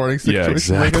podcast recording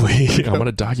situation. Yeah, exactly. I want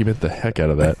to document the heck out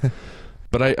of that.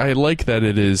 But I like that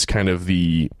it is kind of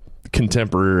the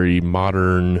contemporary,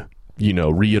 modern,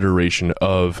 reiteration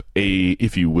of a,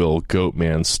 if you will,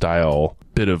 Goatman style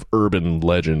bit of urban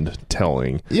legend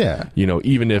telling. Yeah.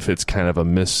 Even if it's kind of a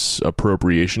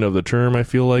misappropriation of the term, I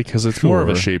feel like, because it's more of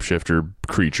a shapeshifter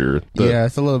creature. Yeah,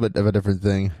 it's a little bit of a different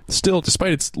thing. Still,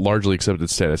 despite its largely accepted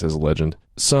status as a legend,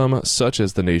 some, such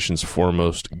as the nation's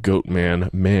foremost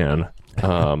Goatman man,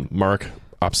 Mark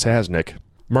Opsasnik,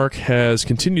 Mark has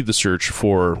continued the search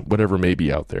for whatever may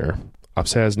be out there.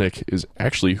 Opsasnik is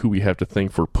actually who we have to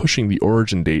thank for pushing the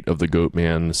origin date of the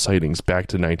Goatman sightings back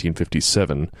to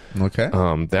 1957. Okay.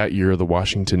 That year, the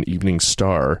Washington Evening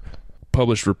Star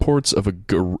published reports of a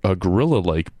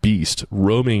gorilla-like beast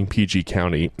roaming PG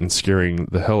County and scaring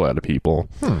the hell out of people.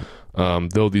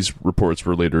 Though these reports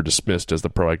were later dismissed as the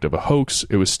product of a hoax,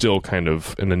 it was still kind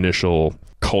of an initial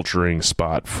culturing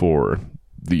spot for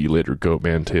the later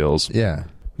Goatman tales. Yeah.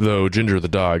 Though Ginger the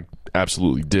dog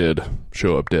absolutely did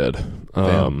show up dead.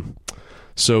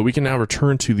 So we can now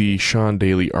return to the Sean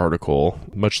Daly article.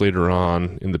 Much later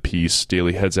on in the piece,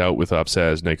 Daly heads out with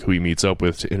Opsasnik, who he meets up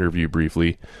with to interview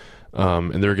briefly,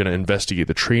 and they're going to investigate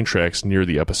the train tracks near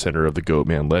the epicenter of the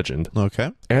Goatman legend.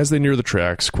 Okay. As they near the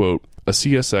tracks, quote, a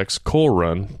CSX coal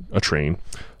run, a train,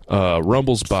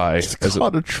 rumbles by. It's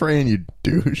called a train, you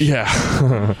douche.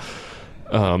 Yeah.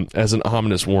 As an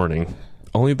ominous warning.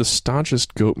 Only the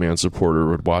staunchest Goatman supporter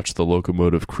would watch the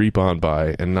locomotive creep on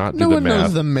by and not do the math. No one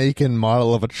knows the make and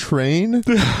model of a train.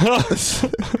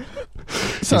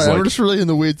 Sorry, I'm just really in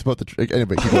the weeds about the train.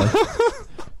 Anyway, keep going.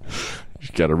 You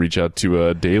got to reach out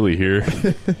to Daly here.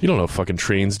 You don't know fucking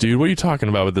trains, dude. What are you talking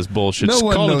about with this bullshit? No Just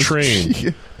one call it a knows.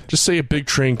 train. Just say a big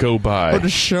train go by. Or to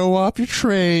show off your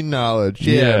train knowledge.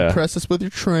 Yeah. Impress us with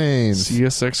your trains.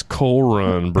 CSX coal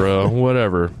run, bro.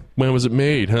 Whatever. When was it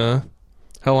made, huh?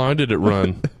 How long did it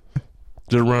run?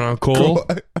 Did it run on coal?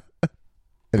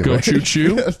 Anyway. Go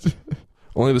choo-choo?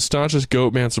 Only the staunchest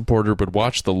Goatman supporter would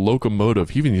watch the locomotive.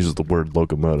 He even uses the word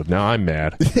locomotive. Now I'm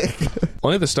mad.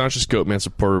 Only the staunchest Goatman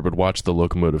supporter would watch the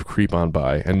locomotive creep on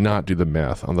by and not do the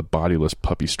math on the bodiless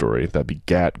puppy story that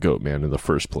begat Goatman in the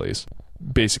first place.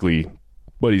 Basically,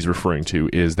 what he's referring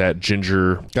to is that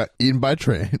Ginger... got eaten by a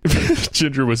train.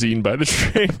 Ginger was eaten by the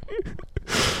train.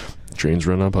 Trains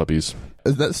run on puppies.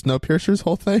 Is that Snowpiercer's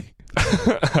whole thing?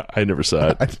 I never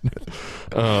saw it.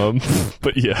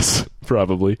 But yes,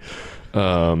 probably.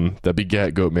 That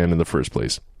begat Goatman in the first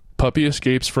place. Puppy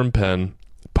escapes from pen.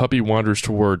 Puppy wanders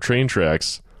toward train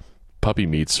tracks. Puppy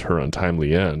meets her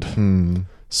untimely end.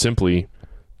 Simply,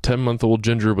 10-month-old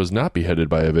Ginger was not beheaded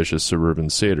by a vicious suburban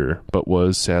satyr, but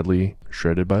was, sadly,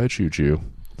 shredded by a choo-choo.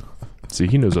 See,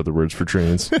 he knows other words for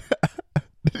trains.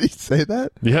 Did he say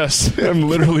that? Yes, I'm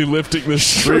literally lifting this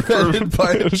straight from... Shredded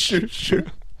by a choo-choo.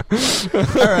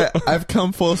 All right, I've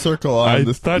come full circle on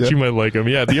this. I thought you might like him.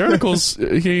 Yeah, the articles,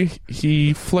 he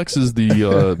flexes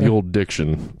the old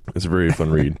diction. It's a very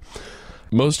fun read.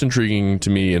 Most intriguing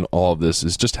to me in all of this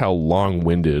is just how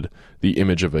long-winded the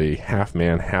image of a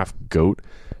half-man, half-goat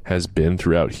has been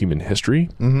throughout human history.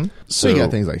 So you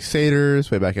got things like satyrs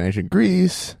way back in ancient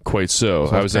Greece. Quite so.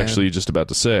 I was actually just about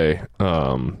to say,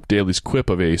 Daly's quip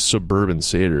of a suburban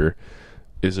satyr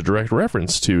is a direct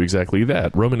reference to exactly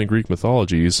that. Roman and Greek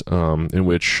mythologies, in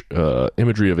which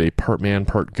imagery of a part man,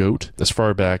 part goat, as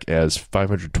far back as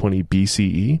 520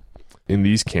 BCE. In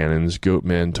these canons, goat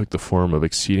men took the form of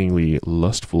exceedingly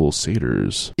lustful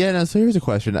satyrs. Yeah, now, so here's a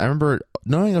question. I remember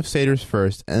knowing of satyrs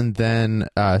first, and then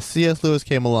C.S. Lewis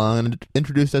came along and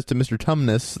introduced us to Mr.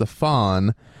 Tumnus, the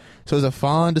faun. So is a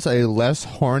faun just a less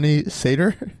horny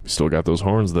satyr? Still got those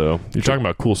horns, though. You're talking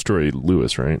about Cool Story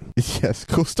Lewis, right? Yes,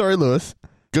 Cool Story Lewis.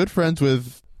 Good friends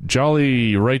with...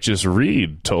 Jolly Righteous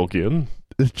Reed Tolkien.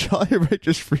 Jolly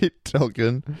Righteous Reed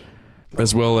Tolkien.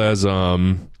 As well as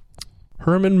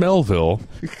Herman Melville.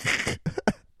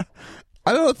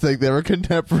 I don't think they were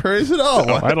contemporaries at all.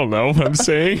 I don't know. I'm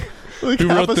saying... Like who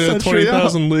wrote the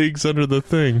 20,000 Leagues Under the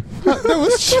Thing? That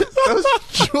was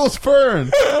Jules Verne.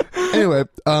 Anyway,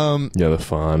 yeah, the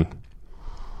faun.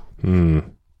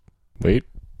 Wait,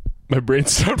 my brain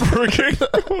stopped working.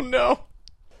 Oh no.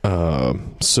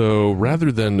 So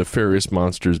rather than nefarious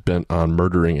monsters bent on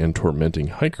murdering and tormenting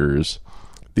hikers,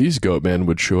 these goat men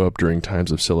would show up during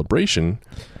times of celebration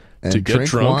and to get drink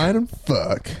drunk. Wine and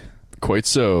fuck. Quite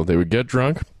so. They would get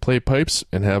drunk, play pipes,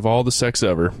 and have all the sex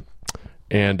ever.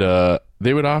 And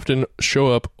they would often show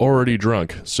up already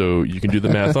drunk, so you can do the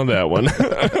math on that one.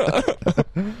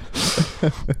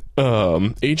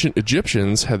 Ancient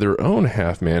Egyptians had their own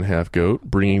half-man, half-goat,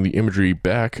 bringing the imagery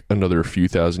back another few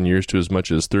thousand years to as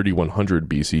much as 3100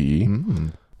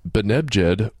 BCE.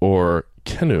 Benebjed, or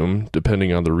Khnum,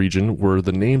 depending on the region, were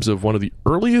the names of one of the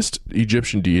earliest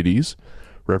Egyptian deities,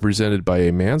 represented by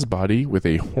a man's body with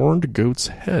a horned goat's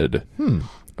head.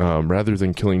 Rather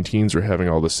than killing teens or having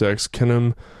all the sex,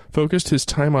 Khnum focused his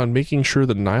time on making sure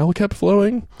the Nile kept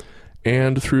flowing,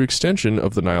 and through extension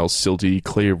of the Nile's silty,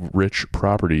 clay-rich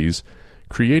properties,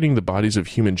 creating the bodies of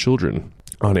human children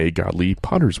on a godly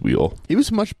potter's wheel. He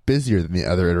was much busier than the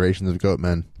other iterations of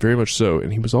Goatman. Very much so,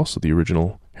 and he was also the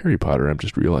original Harry Potter, I'm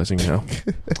just realizing now.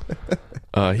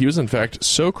 He was, in fact,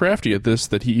 so crafty at this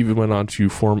that he even went on to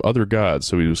form other gods,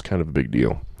 so he was kind of a big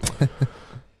deal.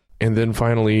 And then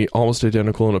finally, almost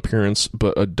identical in appearance,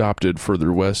 but adopted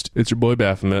further west, it's your boy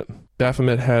Baphomet.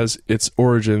 Baphomet has its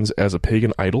origins as a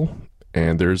pagan idol,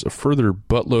 and there's a further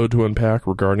buttload to unpack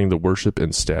regarding the worship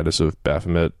and status of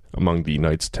Baphomet among the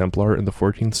Knights Templar in the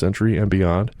 14th century and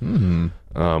beyond.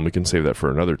 We can save that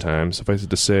for another time. Suffice it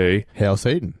to say, Hail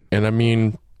Satan. and I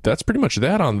mean, that's pretty much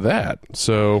that on that.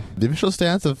 So, The official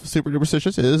stance of Super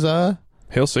Duperstitious is,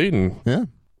 hail Satan. yeah.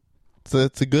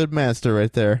 It's a good master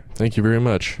right there. Thank you very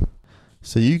much.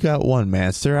 So you got one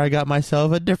monster, I got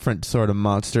myself a different sort of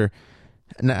monster.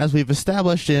 And as we've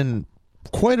established in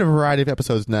quite a variety of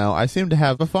episodes now, I seem to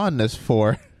have a fondness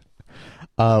for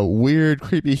weird,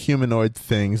 creepy humanoid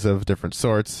things of different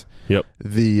sorts. Yep.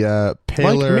 The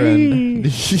paler and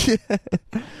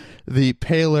the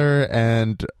paler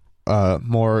and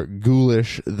more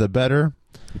ghoulish, the better.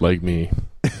 Like me.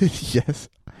 Yes.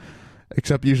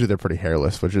 Except usually they're pretty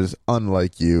hairless, which is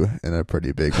unlike you in a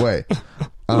pretty big way.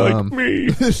 Like me.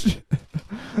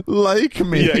 Like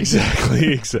me. Yeah,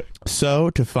 exactly. So,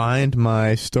 to find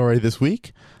my story this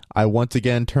week, I once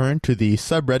again turned to the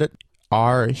subreddit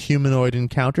r humanoid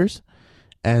encounters,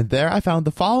 and there I found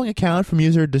the following account from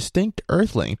user Distinct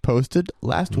Earthling, posted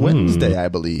last Wednesday, I Do you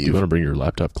believe. want to bring your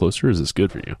laptop closer? Is this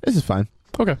good for you? This is fine.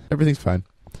 Okay. Everything's fine.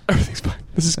 Everything's fine.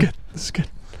 This is good. This is good.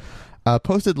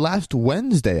 Posted last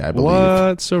Wednesday, I believe.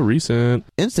 What? So recent.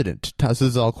 Incident. This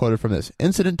is all quoted from this.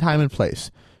 Incident, time, and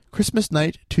place. Christmas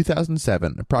night,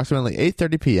 2007, approximately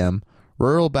 8:30 p.m.,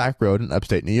 rural back road in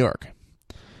upstate New York.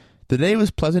 The day was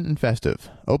pleasant and festive.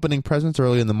 Opening presents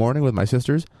early in the morning with my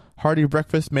sisters, hearty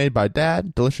breakfast made by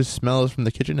Dad, delicious smells from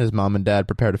the kitchen as Mom and Dad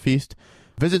prepared a feast,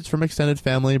 visits from extended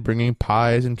family bringing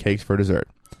pies and cakes for dessert.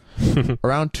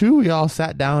 Around 2, we all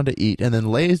sat down to eat and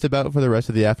then lazed about for the rest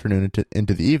of the afternoon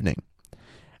into the evening.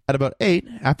 At about 8,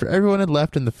 after everyone had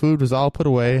left and the food was all put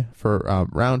away for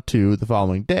round 2 the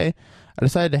following day, I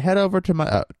decided to head over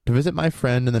to visit my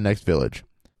friend in the next village.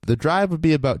 The drive would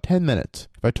be about 10 minutes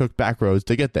if I took back roads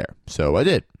to get there, so I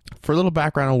did. For a little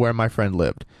background on where my friend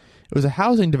lived, it was a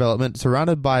housing development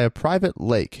surrounded by a private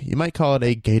lake. You might call it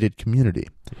a gated community.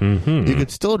 You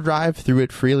could still drive through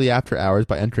it freely after hours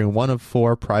by entering one of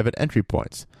 4 private entry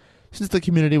points. Since the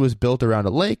community was built around a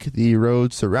lake, the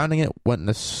roads surrounding it went in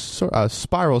a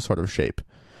spiral sort of shape.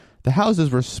 The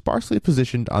houses were sparsely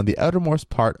positioned on the outermost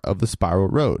part of the spiral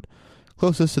road,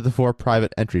 closest to the 4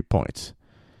 private entry points.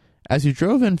 As you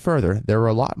drove in further, there were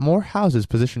a lot more houses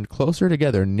positioned closer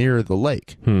together near the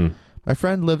lake. My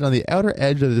friend lived on the outer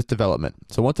edge of this development,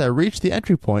 so once I reached the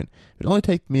entry point, it would only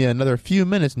take me another few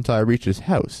minutes until I reached his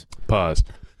house. Pause.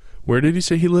 Where did he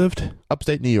say he lived?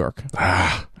 Upstate New York.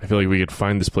 I feel like we could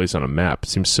find this place on a map. It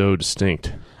seems so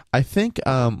distinct. I think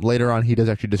later on he does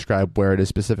actually describe where it is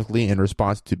specifically in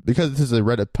response to, because this is a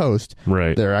Reddit post,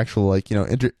 Right. there are actual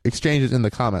exchanges in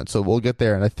the comments, so we'll get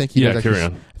there, and I think he does actually, carry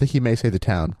on. I think he may say the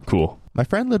town. Cool. My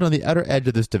friend lived on the outer edge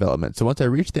of this development, so once I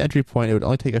reached the entry point, it would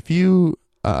only take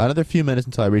another few minutes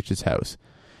until I reached his house.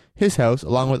 His house,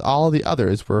 along with all the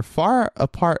others, were far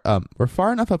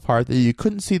enough apart that you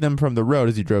couldn't see them from the road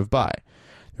as you drove by.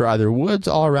 There were either woods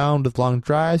all around with long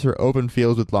drives or open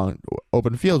fields with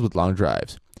long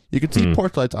drives. You could see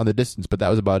porch lights on the distance, but that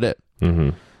was about it.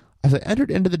 As I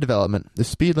entered into the development, the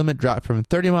speed limit dropped from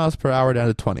 30 miles per hour down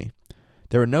to 20.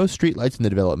 There were no street lights in the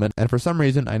development, and for some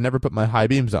reason, I never put my high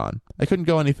beams on. I couldn't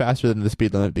go any faster than the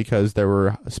speed limit because there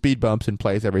were speed bumps in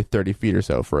place every 30 feet or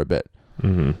so for a bit.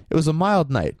 It was a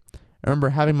mild night. I remember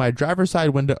having my driver's side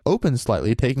window open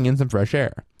slightly, taking in some fresh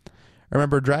air. I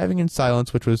remember driving in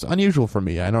silence, which was unusual for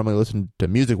me. I normally listen to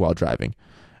music while driving.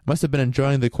 I must have been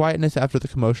enjoying the quietness after the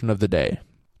commotion of the day.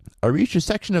 I reached a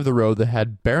section of the road that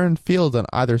had barren fields on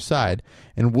either side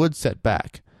and woods set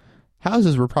back.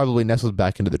 Houses were probably nestled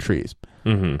back into the trees.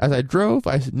 As I drove,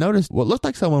 I noticed what looked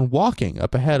like someone walking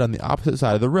up ahead on the opposite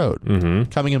side of the road,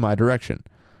 coming in my direction.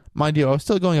 Mind you, I was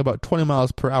still going about 20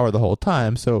 miles per hour the whole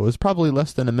time, so it was probably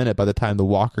less than a minute by the time the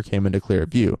walker came into clear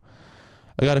view.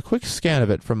 I got a quick scan of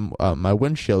it from my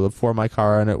windshield before my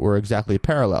car and it were exactly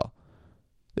parallel.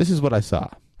 This is what I saw.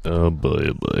 Oh boy,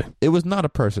 oh boy. It was not a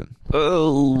person.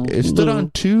 Oh. It stood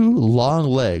on two long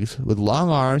legs with long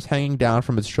arms hanging down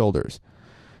from its shoulders.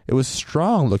 It was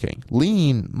strong looking,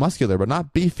 lean, muscular, but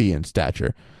not beefy in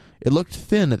stature. It looked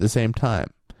thin at the same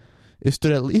time. It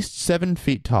stood at least 7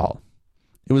 feet tall.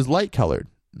 It was light colored.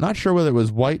 Not sure whether it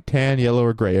was white, tan, yellow,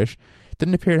 or grayish. It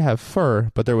didn't appear to have fur,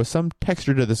 but there was some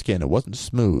texture to the skin. It wasn't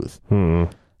smooth.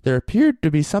 There appeared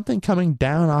to be something coming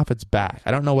down off its back.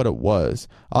 I don't know what it was.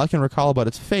 All I can recall about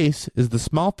its face is the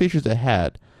small features it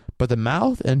had, but the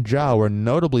mouth and jaw were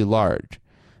notably large,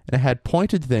 and it had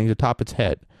pointed things atop its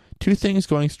head. 2 things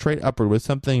going straight upward with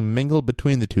something mingled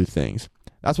between the 2 things.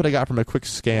 That's what I got from a quick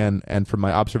scan and from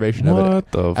my observation of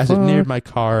it as it neared my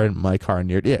car and my car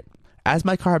neared it. As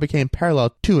my car became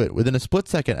parallel to it, within a split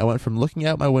second, I went from looking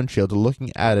out my windshield to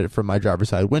looking at it from my driver's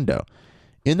side window.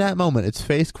 In that moment, its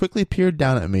face quickly peered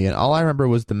down at me, and all I remember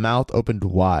was the mouth opened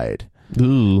wide.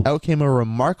 Ooh. Out came a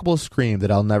remarkable scream that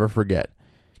I'll never forget.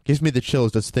 Gives me the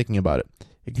chills just thinking about it.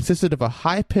 It consisted of a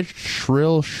high-pitched,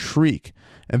 shrill shriek,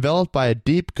 enveloped by a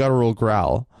deep guttural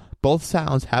growl. Both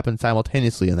sounds happened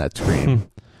simultaneously in that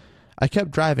scream. I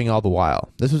kept driving all the while.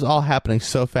 This was all happening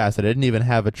so fast that I didn't even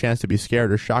have a chance to be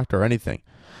scared or shocked or anything.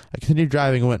 I continued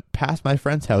driving and went past my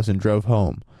friend's house and drove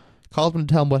home. Called him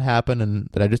to tell him what happened and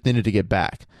that I just needed to get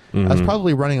back. I was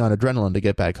probably running on adrenaline to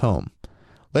get back home.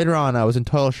 Later on, I was in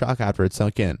total shock after it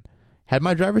sunk in. Had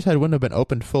my driver's side window been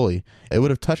opened fully, it would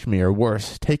have touched me or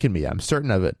worse, taken me. I'm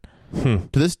certain of it. To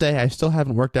this day, I still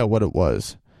haven't worked out what it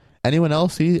was. Anyone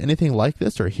else see anything like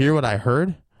this or hear what I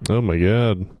heard? Oh my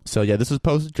god. So yeah, this was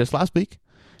posted just last week,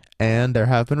 and there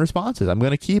have been responses. I'm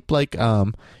going to keep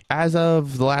as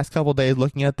of the last couple of days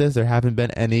looking at this, there haven't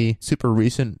been any super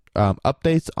recent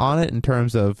updates on it in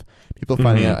terms of people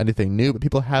finding out anything new, but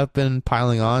people have been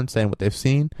piling on saying what they've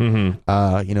seen.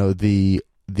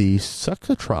 The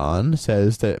Succatron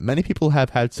says that many people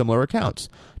have had similar accounts.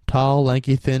 Tall,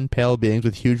 lanky, thin, pale beings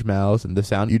with huge mouths, and the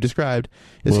sound you described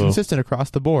is consistent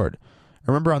across the board.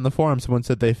 I remember on the forum someone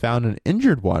said they found an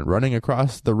injured one running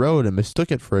across the road and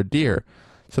mistook it for a deer.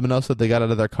 Someone else said they got out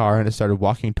of their car and it started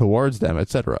walking towards them,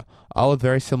 etc. All with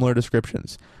very similar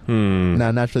descriptions.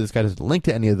 Now, naturally, this guy doesn't link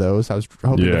to any of those. I was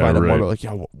hoping to find out more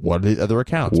about, what are the other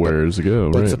accounts? Where does it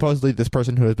go? But supposedly, this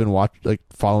person who has been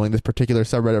following this particular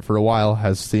subreddit for a while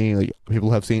has seen,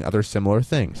 people have seen other similar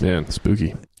things. Man,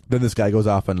 spooky. Then this guy goes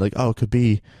off and it could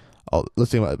be,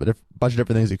 let's see, a bunch of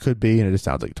different things it could be, and it just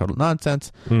sounds like total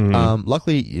nonsense.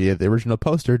 Luckily, the original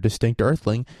poster, Distinct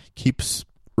Earthling, keeps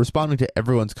responding to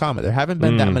everyone's comment. There haven't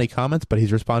been that many comments, but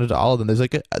he's responded to all of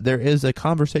them. There is a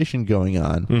conversation going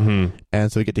on,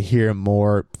 and so we get to hear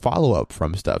more follow-up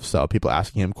from stuff. So people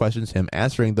asking him questions, him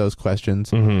answering those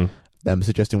questions, them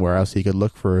suggesting where else he could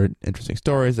look for interesting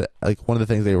stories. One of the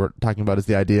things they were talking about is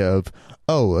the idea of,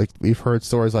 we've heard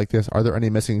stories like this. Are there any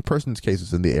missing persons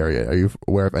cases in the area? Are you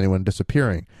aware of anyone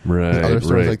disappearing? Right. Other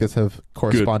stories like this have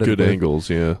corresponded good with angles,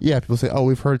 yeah. Yeah, people say,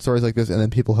 we've heard stories like this, and then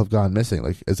people have gone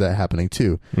missing. Is that happening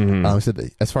too? He said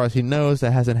that as far as he knows,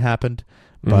 that hasn't happened,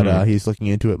 but he's looking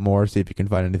into it more, see if he can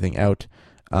find anything out.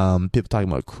 People talking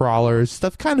about crawlers,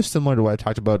 stuff kind of similar to what I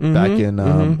talked about back in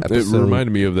episode. It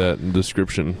reminded me of that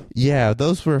description. Yeah,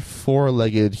 those were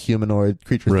 4-legged humanoid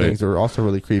creature things that were also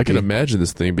really creepy. I can imagine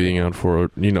this thing being out for,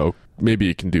 maybe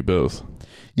it can do both.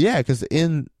 Yeah, because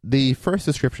in the first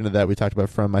description of that we talked about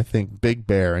from, I think, Big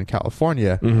Bear in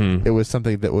California, it was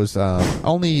something that was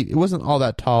it wasn't all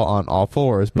that tall on all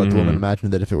fours, but the woman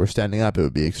imagined that if it were standing up, it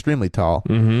would be extremely tall.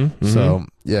 So,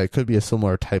 yeah, it could be a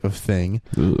similar type of thing.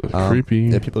 Creepy.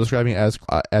 Yeah, people describing it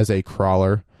as a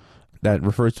crawler. That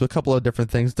refers to a couple of different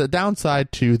things. The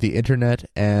downside to the internet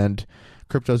and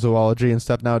cryptozoology and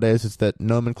stuff nowadays is that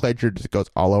nomenclature just goes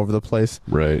all over the place.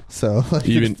 Right. So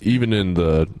even in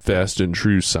the fast and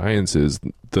true sciences,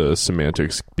 the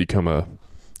semantics become a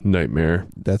nightmare.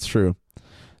 That's true.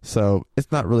 So it's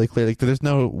not really clear. There's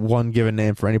no one given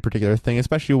name for any particular thing,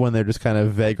 especially when they're just kind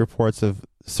of vague reports of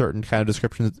certain kind of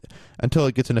descriptions until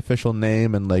it gets an official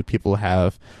name and people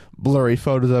have blurry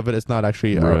photos of it. It's not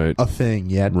actually a thing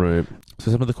yet. Right.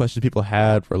 So some of the questions people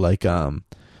had were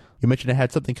you mentioned it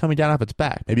had something coming down off its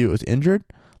back. Maybe it was injured,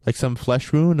 like some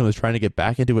flesh wound, and was trying to get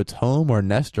back into its home or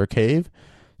nest or cave.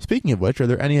 Speaking of which, are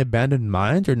there any abandoned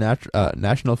mines or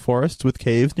national forests with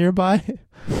caves nearby?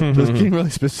 Just getting really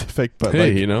specific, but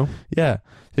hey, yeah.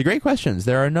 So great questions.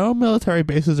 There are no military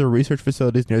bases or research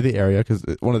facilities near the area, because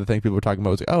one of the things people were talking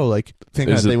about was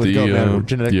things they would go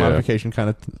genetic modification kind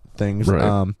of things.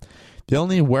 Right. The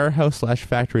only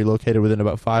warehouse/factory located within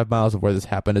about 5 miles of where this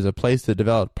happened is a place that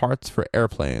developed parts for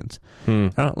airplanes.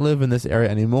 I don't live in this area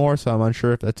anymore, so I'm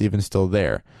unsure if that's even still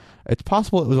there. It's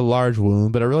possible it was a large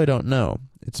wound, but I really don't know.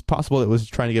 It's possible it was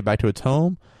trying to get back to its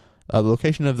home. The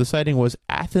location of the sighting was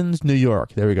Athens, New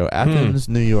York. There we go. Athens,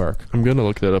 New York. I'm going to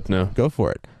look that up now. Go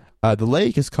for it. The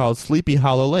lake is called Sleepy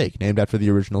Hollow Lake, named after the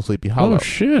original Sleepy Hollow. Oh,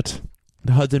 shit.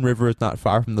 The Hudson River is not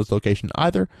far from this location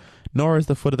either, nor is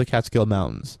the foot of the Catskill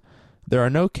Mountains. There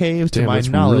are no caves to my that's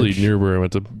knowledge. really near where I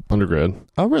went to undergrad.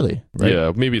 Oh, really? Right.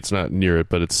 Yeah, maybe it's not near it,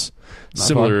 but it's Not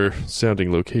similar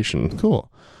sounding location. Cool.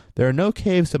 There are no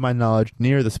caves to my knowledge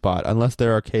near the spot, unless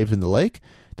there are caves in the lake.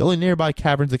 The only nearby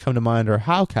caverns that come to mind are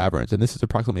Howe Caverns, and this is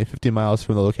approximately 50 miles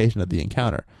from the location of the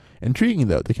encounter. Intriguing,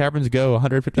 though. The caverns go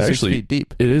 156 Actually, feet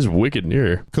deep. It is wicked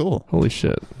near. Cool. Holy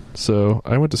shit. So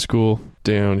I went to school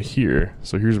down here.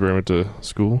 So here's where I went to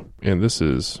school. And this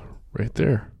is right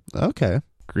there. Okay.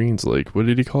 Greens Lake. What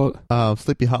did he call it?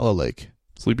 Sleepy Hollow Lake.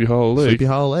 Sleepy Hollow Lake. Sleepy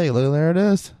Hollow Lake. Look, there it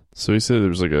is. So he said there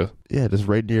was like a... Yeah, just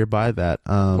right nearby that.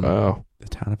 wow. The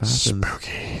town of Athens.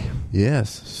 Spooky. Yes.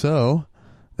 So...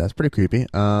 That's pretty creepy.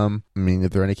 I mean,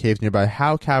 if there are any caves nearby,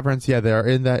 Howe Caverns, yeah, they are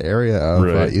in that area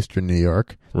of eastern New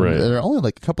York. Right. They're only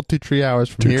like a couple, 2-3 hours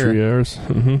from here. 2-3 hours.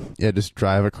 Mm-hmm. Yeah, just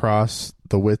drive across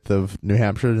the width of New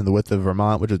Hampshire and the width of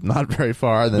Vermont, which is not very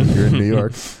far. Then you're in New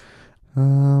York.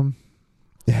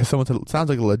 Yeah, someone said, it sounds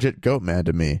like a legit goat man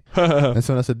to me. And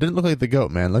someone else said, didn't look like the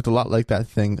goat man. Looked a lot like that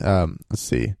thing. Let's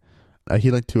see. He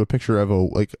linked to a picture of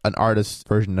an artist's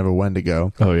version of a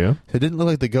Wendigo. Oh, yeah? So it didn't look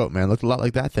like the goat man. It looked a lot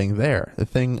like that thing there. The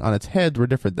thing on its head were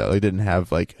different, though. They didn't have,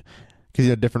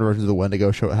 because different versions of the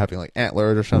Wendigo show it having,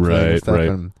 antlers or something. Right, and stuff, right.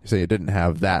 And so it didn't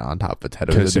have that on top of its head.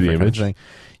 It Can I was see a the different kind of image? thing.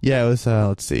 Yeah, it was,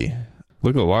 let's see.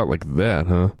 Look a lot like that,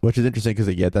 huh? Which is interesting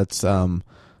because, that's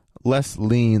less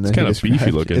lean than It's kind of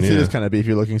beefy looking, It yeah. is kind of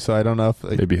beefy looking, so I don't know if...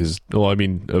 Maybe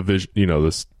a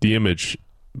vision, the image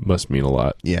must mean a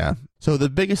lot. Yeah. So the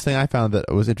biggest thing I found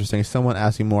that was interesting is someone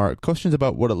asking more questions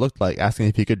about what it looked like, asking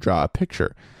if he could draw a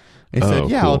picture. And he said,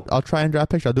 yeah, cool. I'll try and draw a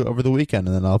picture. I'll do it over the weekend,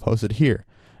 and then I'll post it here.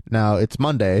 Now, it's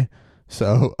Monday,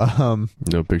 so...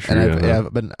 No picture and yet,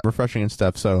 I've been refreshing and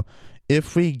stuff, so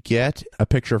if we get a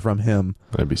picture from him...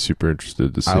 I'd be super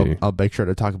interested to see. I'll make sure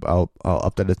to talk about... I'll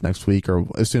update it next week, or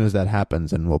as soon as that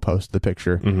happens, and we'll post the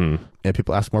picture. Mm-hmm. And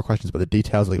people ask more questions about the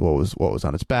details, like what was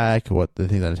on its back, what the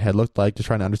thing on its head looked like, just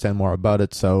trying to understand more about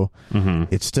it. So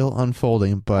it's still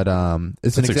unfolding, but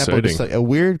it's an example of just like a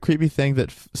weird, creepy thing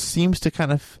that seems to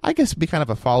kind of, I guess, be kind of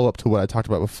a follow-up to what I talked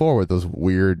about before with those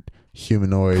weird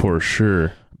humanoid... For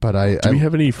sure. But Do we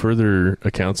have any further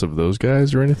accounts of those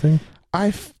guys or anything?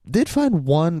 I did find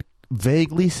one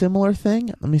vaguely similar thing.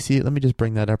 Let me see. Let me just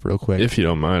bring that up real quick. If you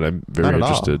don't mind, I'm very Not at all.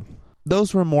 interested.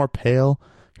 Those were more pale.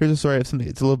 Here's a story of something.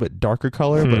 It's a little bit darker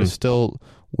color, but it's still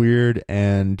weird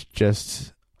and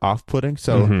just off-putting.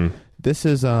 So this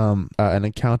is an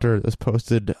encounter that was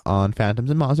posted on Phantoms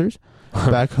and Monsters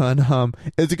back on.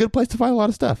 It's a good place to find a lot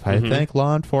of stuff. I thank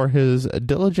Lon for his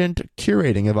diligent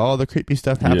curating of all the creepy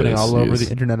stuff happening all over the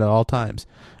internet at all times.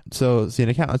 So, see an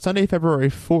account on Sunday, February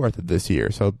 4th of this year.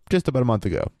 So just about a month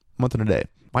ago, month and a day.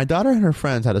 My daughter and her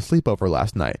friends had a sleepover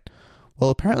last night. Well,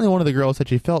 apparently one of the girls said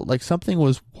she felt like something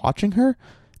was watching her.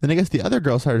 Then I guess the other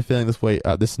girl started feeling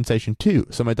this sensation too.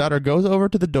 So my daughter goes over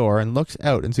to the door and looks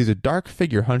out and sees a dark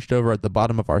figure hunched over at the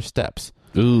bottom of our steps.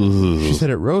 Ooh. She said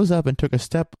it rose up and took a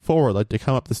step forward like to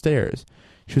come up the stairs.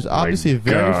 She was obviously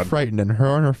very frightened, and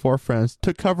her and her 4 friends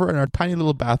took cover in our tiny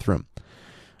little bathroom.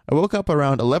 I woke up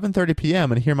around 11:30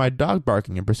 p.m. and hear my dog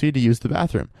barking and proceed to use the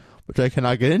bathroom, which I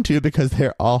cannot get into because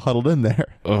they're all huddled in there.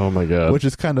 Oh my god. Which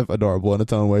is kind of adorable in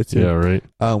its own way too. Yeah, right.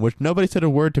 Which nobody said a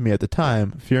word to me at the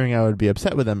time, fearing I would be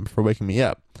upset with them for waking me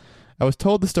up. I was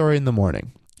told the story in the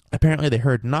morning. Apparently they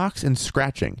heard knocks and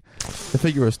scratching. The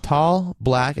figure was tall,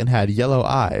 black, and had yellow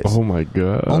eyes. Oh my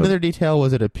god. Only other detail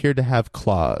was it appeared to have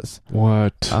claws.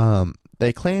 What?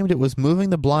 They claimed it was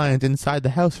moving the blinds inside the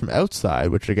house from outside,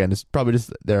 which again is probably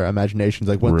just their imaginations,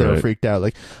 like when they were freaked out,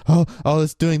 like oh,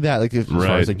 it's doing that, like as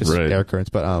far as like just air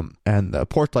currents. But and the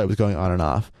porch light was going on and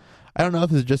off. I don't know if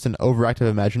this is just an overactive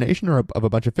imagination or of a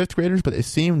bunch of 5th graders, but they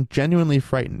seemed genuinely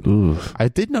frightened. Oof. I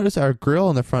did notice our grill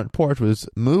on the front porch was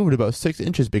moved about 6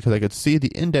 inches because I could see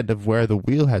the indent of where the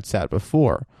wheel had sat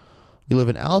before. We live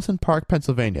in Allison Park,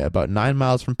 Pennsylvania, about 9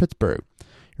 miles from Pittsburgh.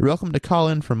 You're welcome to call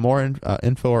in for more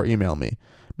info or email me.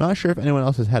 I'm not sure if anyone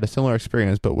else has had a similar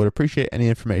experience, but would appreciate any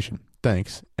information.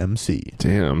 Thanks, MC.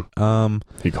 Damn.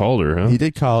 He called her, huh? He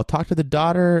did call, talked to the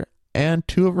daughter and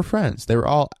 2 of her friends. They were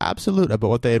all absolute about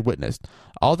what they had witnessed.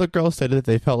 All the girls stated that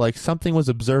they felt like something was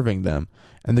observing them,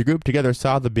 and the group together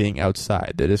saw the being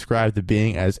outside. They described the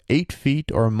being as 8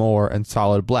 feet or more and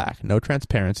solid black, no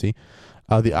transparency.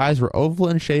 The eyes were oval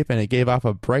in shape, and it gave off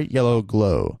a bright yellow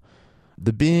glow.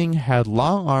 The being had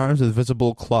long arms with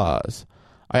visible claws.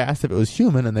 I asked if it was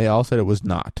human, and they all said it was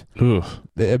not. Ugh.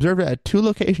 They observed it at 2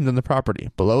 locations on the property,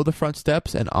 below the front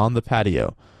steps and on the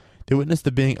patio. They witnessed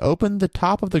the being open the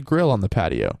top of the grill on the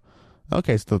patio.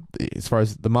 Okay, so as far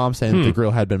as the mom saying that the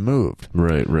grill had been moved.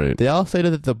 Right. They all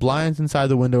stated that the blinds inside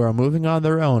the window are moving on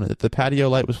their own, and that the patio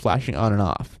light was flashing on and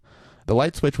off. The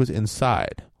light switch was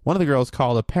inside. One of the girls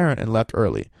called a parent and left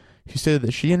early. She stated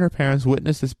that she and her parents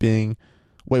witnessed this being...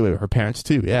 Wait, her parents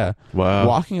too, yeah. Wow.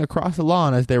 Walking across the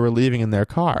lawn as they were leaving in their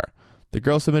car. The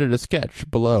girls submitted a sketch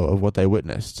below of what they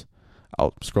witnessed.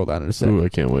 I'll scroll down in a second. Ooh, I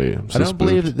can't wait. I don't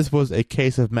believe that this was a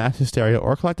case of mass hysteria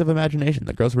or collective imagination.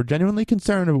 The girls were genuinely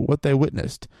concerned about what they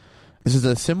witnessed. This is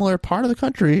a similar part of the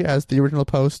country as the original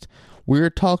post.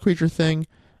 Weird tall creature thing.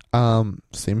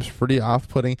 Seems pretty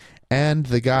off-putting. And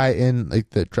the guy in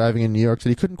driving in New York said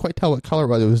he couldn't quite tell what color it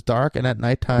was. It was dark, and at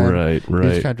nighttime, Right. he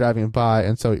was kind of driving by,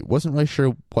 and so he wasn't really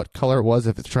sure what color it was.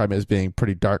 If it's described as being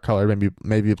pretty dark color,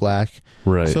 maybe black.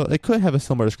 Right. So it could have a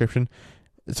similar description.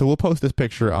 So we'll post this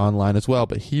picture online as well,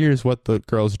 but here's what the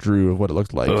girls drew of what it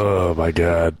looked like. Oh, my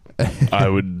God. I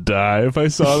would die if I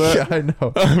saw that. Yeah, I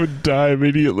know. I would die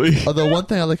immediately. Although one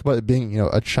thing I like about it being,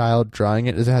 a child drawing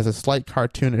it is it has a slight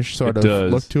cartoonish sort of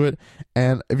look to it.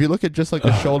 And if you look at just like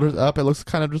the shoulders up, it looks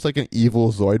kind of just like an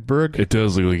evil Zoidberg. It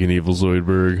does look like an evil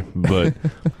Zoidberg, but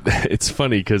it's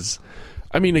funny because,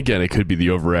 I mean, again, it could be the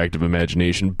overactive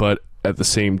imagination, but at the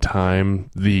same time,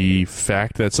 the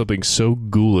fact that something so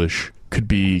ghoulish could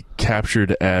be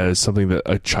captured as something that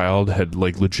a child had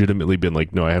legitimately been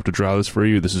like, no, I have to draw this for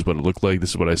you. This is what it looked like.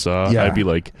 This is what I saw. Yeah. I'd be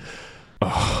like,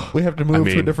 we have to move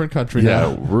to a different country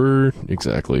now. We're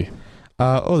exactly.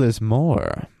 There's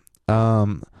more.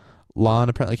 Lon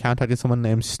apparently contacted someone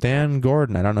named Stan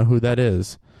Gordon. I don't know who that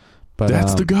is. But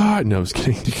that's the guy. No, I was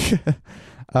kidding.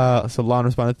 So Lon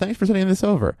responded, "Thanks for sending this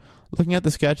over. Looking at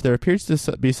the sketch, there appears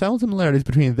to be several similarities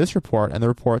between this report and the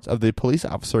reports of the police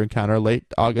officer encounter late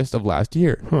August of last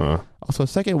year. Huh. Also, a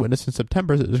second witness in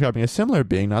September is describing a similar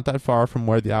being not that far from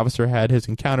where the officer had his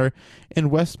encounter in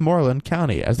Westmoreland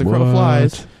County. As the crow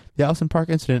flies, the Allison Park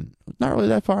incident was not really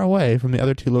that far away from the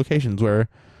other 2 locations where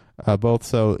both.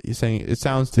 So he's saying it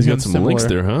sounds to He's him got some similar. links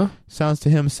there, huh? Sounds to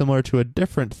him similar to a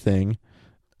different thing,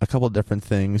 a couple of different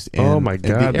things. Oh my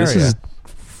God, this is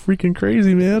freaking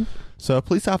crazy, man. So a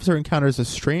police officer encounters a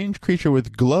strange creature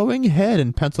with glowing head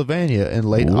in Pennsylvania in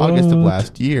late August of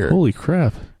last year. Holy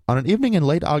crap. On an evening in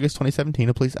late August 2017,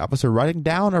 a police officer riding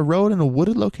down a road in a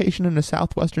wooded location in the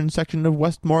southwestern section of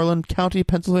Westmoreland County,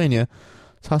 Pennsylvania,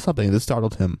 saw something that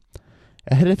startled him.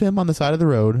 Ahead of him on the side of the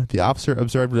road, the officer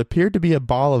observed what appeared to be a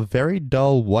ball of very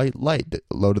dull white light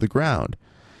low to the ground.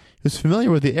 He was familiar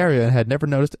with the area and had never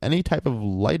noticed any type of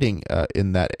lighting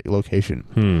in that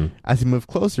location. As he moved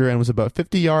closer and was about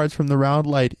 50 yards from the round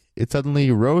light, it suddenly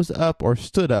rose up or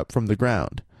stood up from the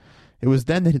ground. It was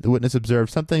then that the witness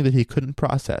observed something that he couldn't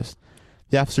process.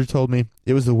 The officer told me,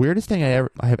 "It was the weirdest thing I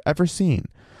have ever seen.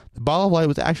 The ball of light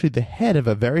was actually the head of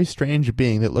a very strange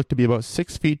being that looked to be about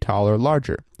 6 feet tall or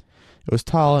larger. It was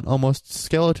tall and almost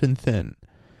skeleton thin."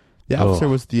 The officer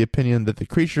was of the opinion that the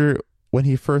creature, when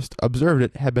he first observed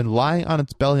it, had been lying on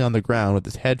its belly on the ground with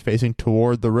its head facing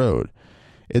toward the road.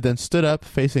 It then stood up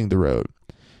facing the road.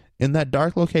 In that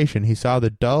dark location, he saw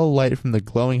the dull light from the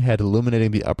glowing head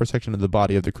illuminating the upper section of the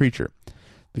body of the creature.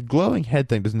 The glowing head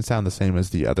thing doesn't sound the same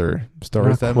as the other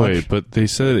stories that much. But they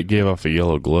said it gave off a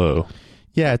yellow glow.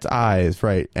 Yeah, its eyes,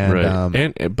 right. And,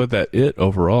 right. But that it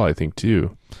overall, I think,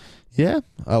 too. Yeah.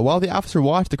 While the officer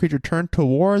watched, the creature turned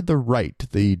toward the right.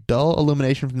 The dull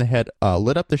illumination from the head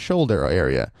lit up the shoulder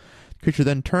area. The creature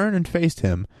then turned and faced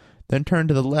him, then turned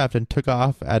to the left and took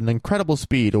off at an incredible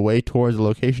speed away towards the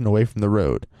location away from the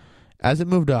road. As it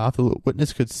moved off, the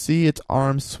witness could see its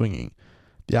arms swinging.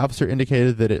 The officer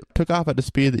indicated that it took off at a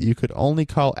speed that you could only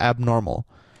call abnormal.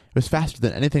 It was faster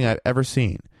than anything I've ever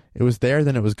seen. It was there,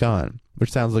 then it was gone,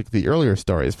 which sounds like the earlier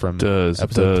stories from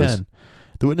episode 10.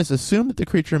 The witness assumed that the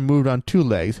creature moved on 2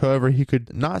 legs. However, he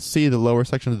could not see the lower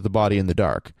sections of the body in the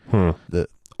dark. The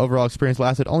overall experience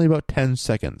lasted only about 10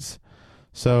 seconds.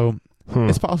 So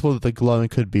it's possible that the glowing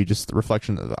could be just the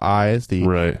reflection of the eyes, the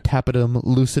tapetum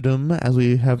lucidum, as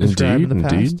we have described in the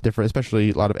past. Different, especially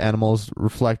a lot of animals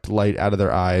reflect light out of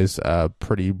their eyes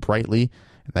pretty brightly,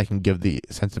 and that can give the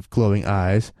sense of glowing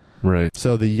eyes. Right.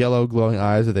 So the yellow glowing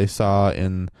eyes that they saw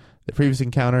in the previous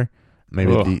encounter,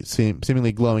 maybe the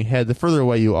seemingly glowing head. The further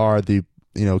away you are, the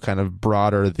kind of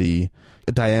broader the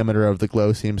diameter of the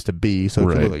glow seems to be. So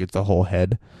it could look like it's the whole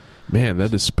head. Man,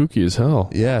 that is spooky as hell.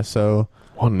 Yeah. So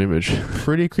What an image.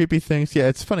 Pretty creepy things. Yeah,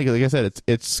 it's funny. Like I said,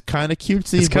 it's kind of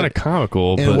cutesy. It's kind of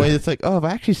comical. In but a way that's like, oh, if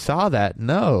I actually saw that.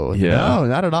 No. Yeah. No,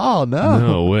 not at all. No.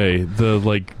 No way. The,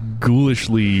 like,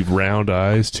 ghoulishly round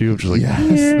eyes, too. Just like, Yes.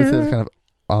 With those kind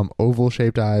of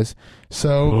oval-shaped eyes.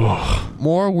 So,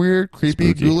 more weird,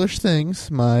 creepy, Spooky. ghoulish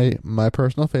things. My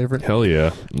personal favorite. hell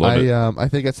yeah. Love it. I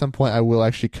think at some point I will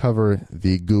actually cover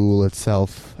the ghoul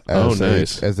itself as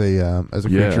nice. as a Yeah,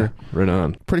 creature. right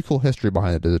on. Pretty cool history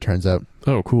behind it, as it turns out.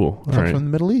 Oh, cool. All Comes right. from the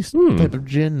Middle East, type of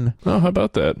gin. Oh, how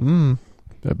about that? Mm.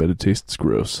 I bet it tastes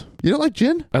gross. You don't like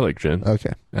gin? I like gin.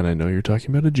 Okay. And I know you're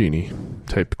talking about a genie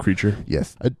type creature.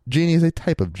 Yes. A genie is a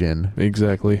type of gin.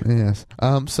 Exactly. Yes.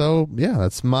 So yeah,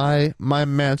 that's my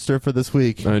manster for this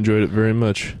week. I enjoyed it very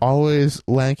much. Always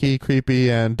lanky, creepy,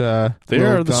 and They little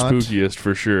are the gaunt. spookiest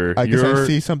for sure. I guess I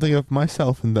see something of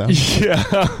myself in them. Yeah.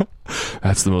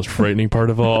 That's the most frightening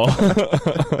part of all.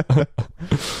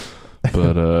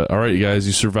 But all right, you guys,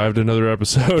 you survived another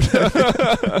episode.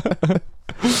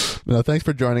 No, thanks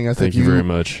for joining us. Thank you very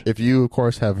much. If you, of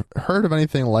course, have heard of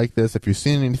anything like this, if you've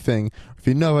seen anything, if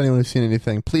you know of anyone who's seen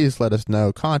anything, please let us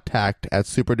know. Contact at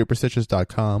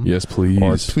superduperstitches.com. Yes, please.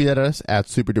 Or tweet at us at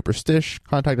superduperstish.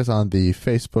 Contact us on the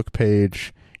Facebook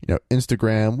page,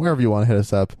 Instagram, wherever you want to hit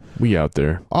us up. We out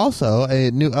there. Also, a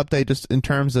new update just in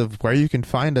terms of where you can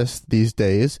find us these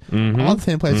days. All the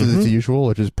same places as usual,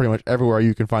 which is pretty much everywhere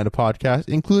you can find a podcast,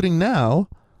 including now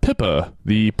Pippa,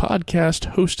 the podcast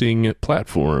hosting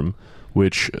platform,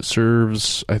 which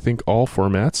serves, I think, all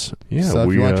formats. Yeah, so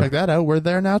if you want to check that out, we're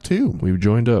there now too. We've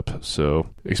joined up, so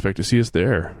expect to see us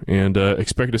there. And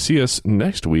expect to see us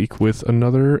next week with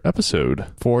another episode.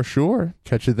 For sure.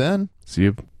 Catch you then. See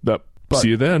you. See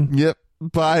you then. Yep.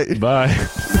 Bye. Bye.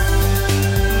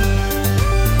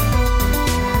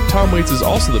 Tom Waits is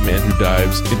also the man who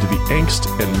dives into the angst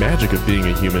and magic of being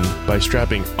a human by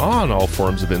strapping on all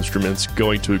forms of instruments,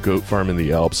 going to a goat farm in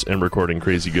the Alps, and recording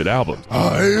crazy good albums.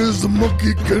 High as the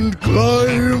monkey can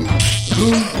climb.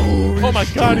 Oh my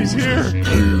God, he's here!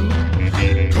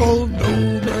 Call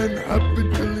no